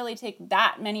necessarily take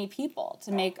that many people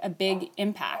to make a big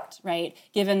impact, right,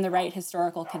 given the right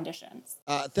historical conditions.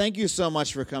 Thank you so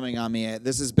much for coming on, Mia.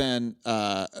 This has been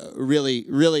really,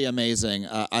 really amazing.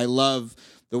 I love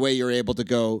the way you're able to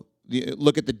go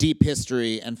look at the deep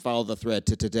history and follow the thread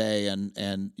to today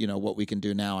and you know what we can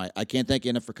do now. I can't thank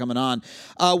you enough for coming on.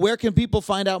 Where can people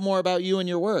find out more about you and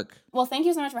your work? Well, thank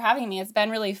you so much for having me. It's been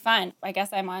really fun. I guess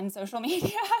I'm on social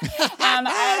media.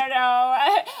 I don't know.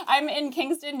 I'm in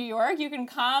Kingston, New York. You can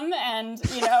come and,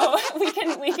 you know, we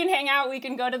can hang out. We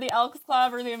can go to the Elks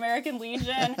Club or the American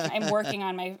Legion. I'm working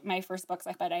on my first book,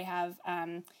 but I have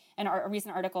a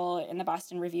recent article in the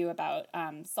Boston Review about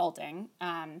salting.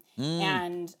 And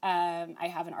I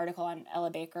have an article on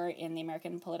Ella Baker in the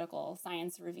American Political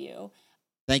Science Review.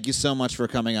 Thank you so much for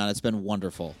coming on. It's been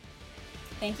wonderful.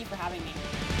 Thank you for having me.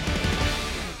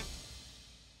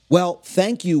 Well,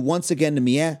 thank you once again to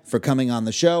Mia for coming on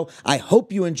the show. I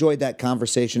hope you enjoyed that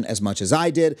conversation as much as I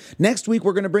did. Next week,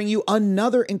 we're going to bring you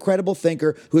another incredible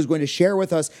thinker who is going to share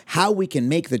with us how we can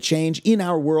make the change in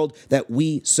our world that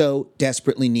we so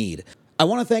desperately need. I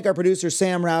want to thank our producer,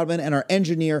 Sam Roudman, and our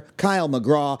engineer, Kyle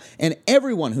McGraw, and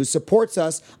everyone who supports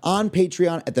us on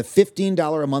Patreon at the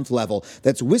 $15 a month level.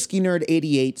 That's Whiskey Nerd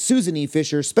 88, Susan E.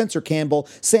 Fisher, Spencer Campbell,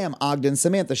 Sam Ogden,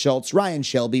 Samantha Schultz, Ryan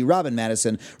Shelby, Robin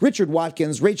Madison, Richard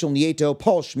Watkins, Rachel Nieto,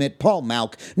 Paul Schmidt, Paul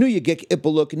Mauk, Nuyagik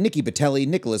Ipaluk, Nikki Batelli,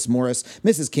 Nicholas Morris,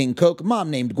 Mrs. King Coke,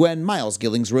 Mom Named Gwen, Miles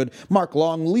Gillingsrud, Mark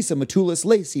Long, Lisa Matulis,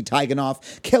 Lacey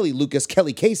Tiganoff, Kelly Lucas,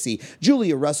 Kelly Casey,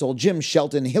 Julia Russell, Jim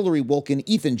Shelton, Hillary Wolkin,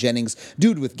 Ethan Jennings,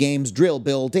 Dude with Games, Drill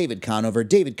Bill, David Conover,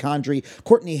 David Condry,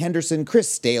 Courtney Henderson, Chris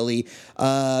Staley,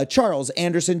 Charles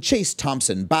Anderson, Chase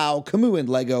Thompson, Bao, Camus and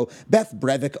Lego, Beth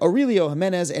Brevik, Aurelio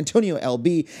Jimenez, Antonio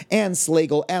LB, Ann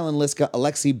Slagle, Alan Liska,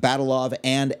 Alexei Badalov,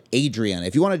 and Adrian.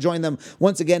 If you want to join them,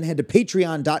 once again, head to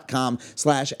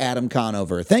patreon.com/Adam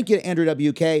Conover. Thank you to Andrew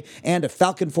WK and to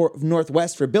Falcon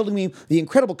Northwest for building me the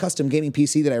incredible custom gaming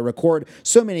PC that I record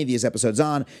so many of these episodes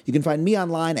on. You can find me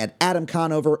online at Adam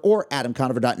Conover or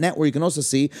adamconover.net, where you can also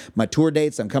see my tour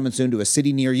dates. I'm coming soon to a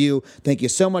city near you. Thank you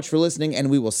so much for listening,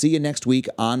 and we will see you next week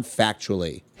on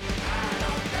Factually.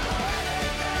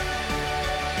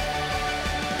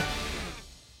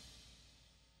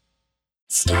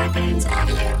 Starburns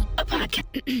Audio,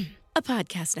 a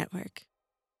podcast network.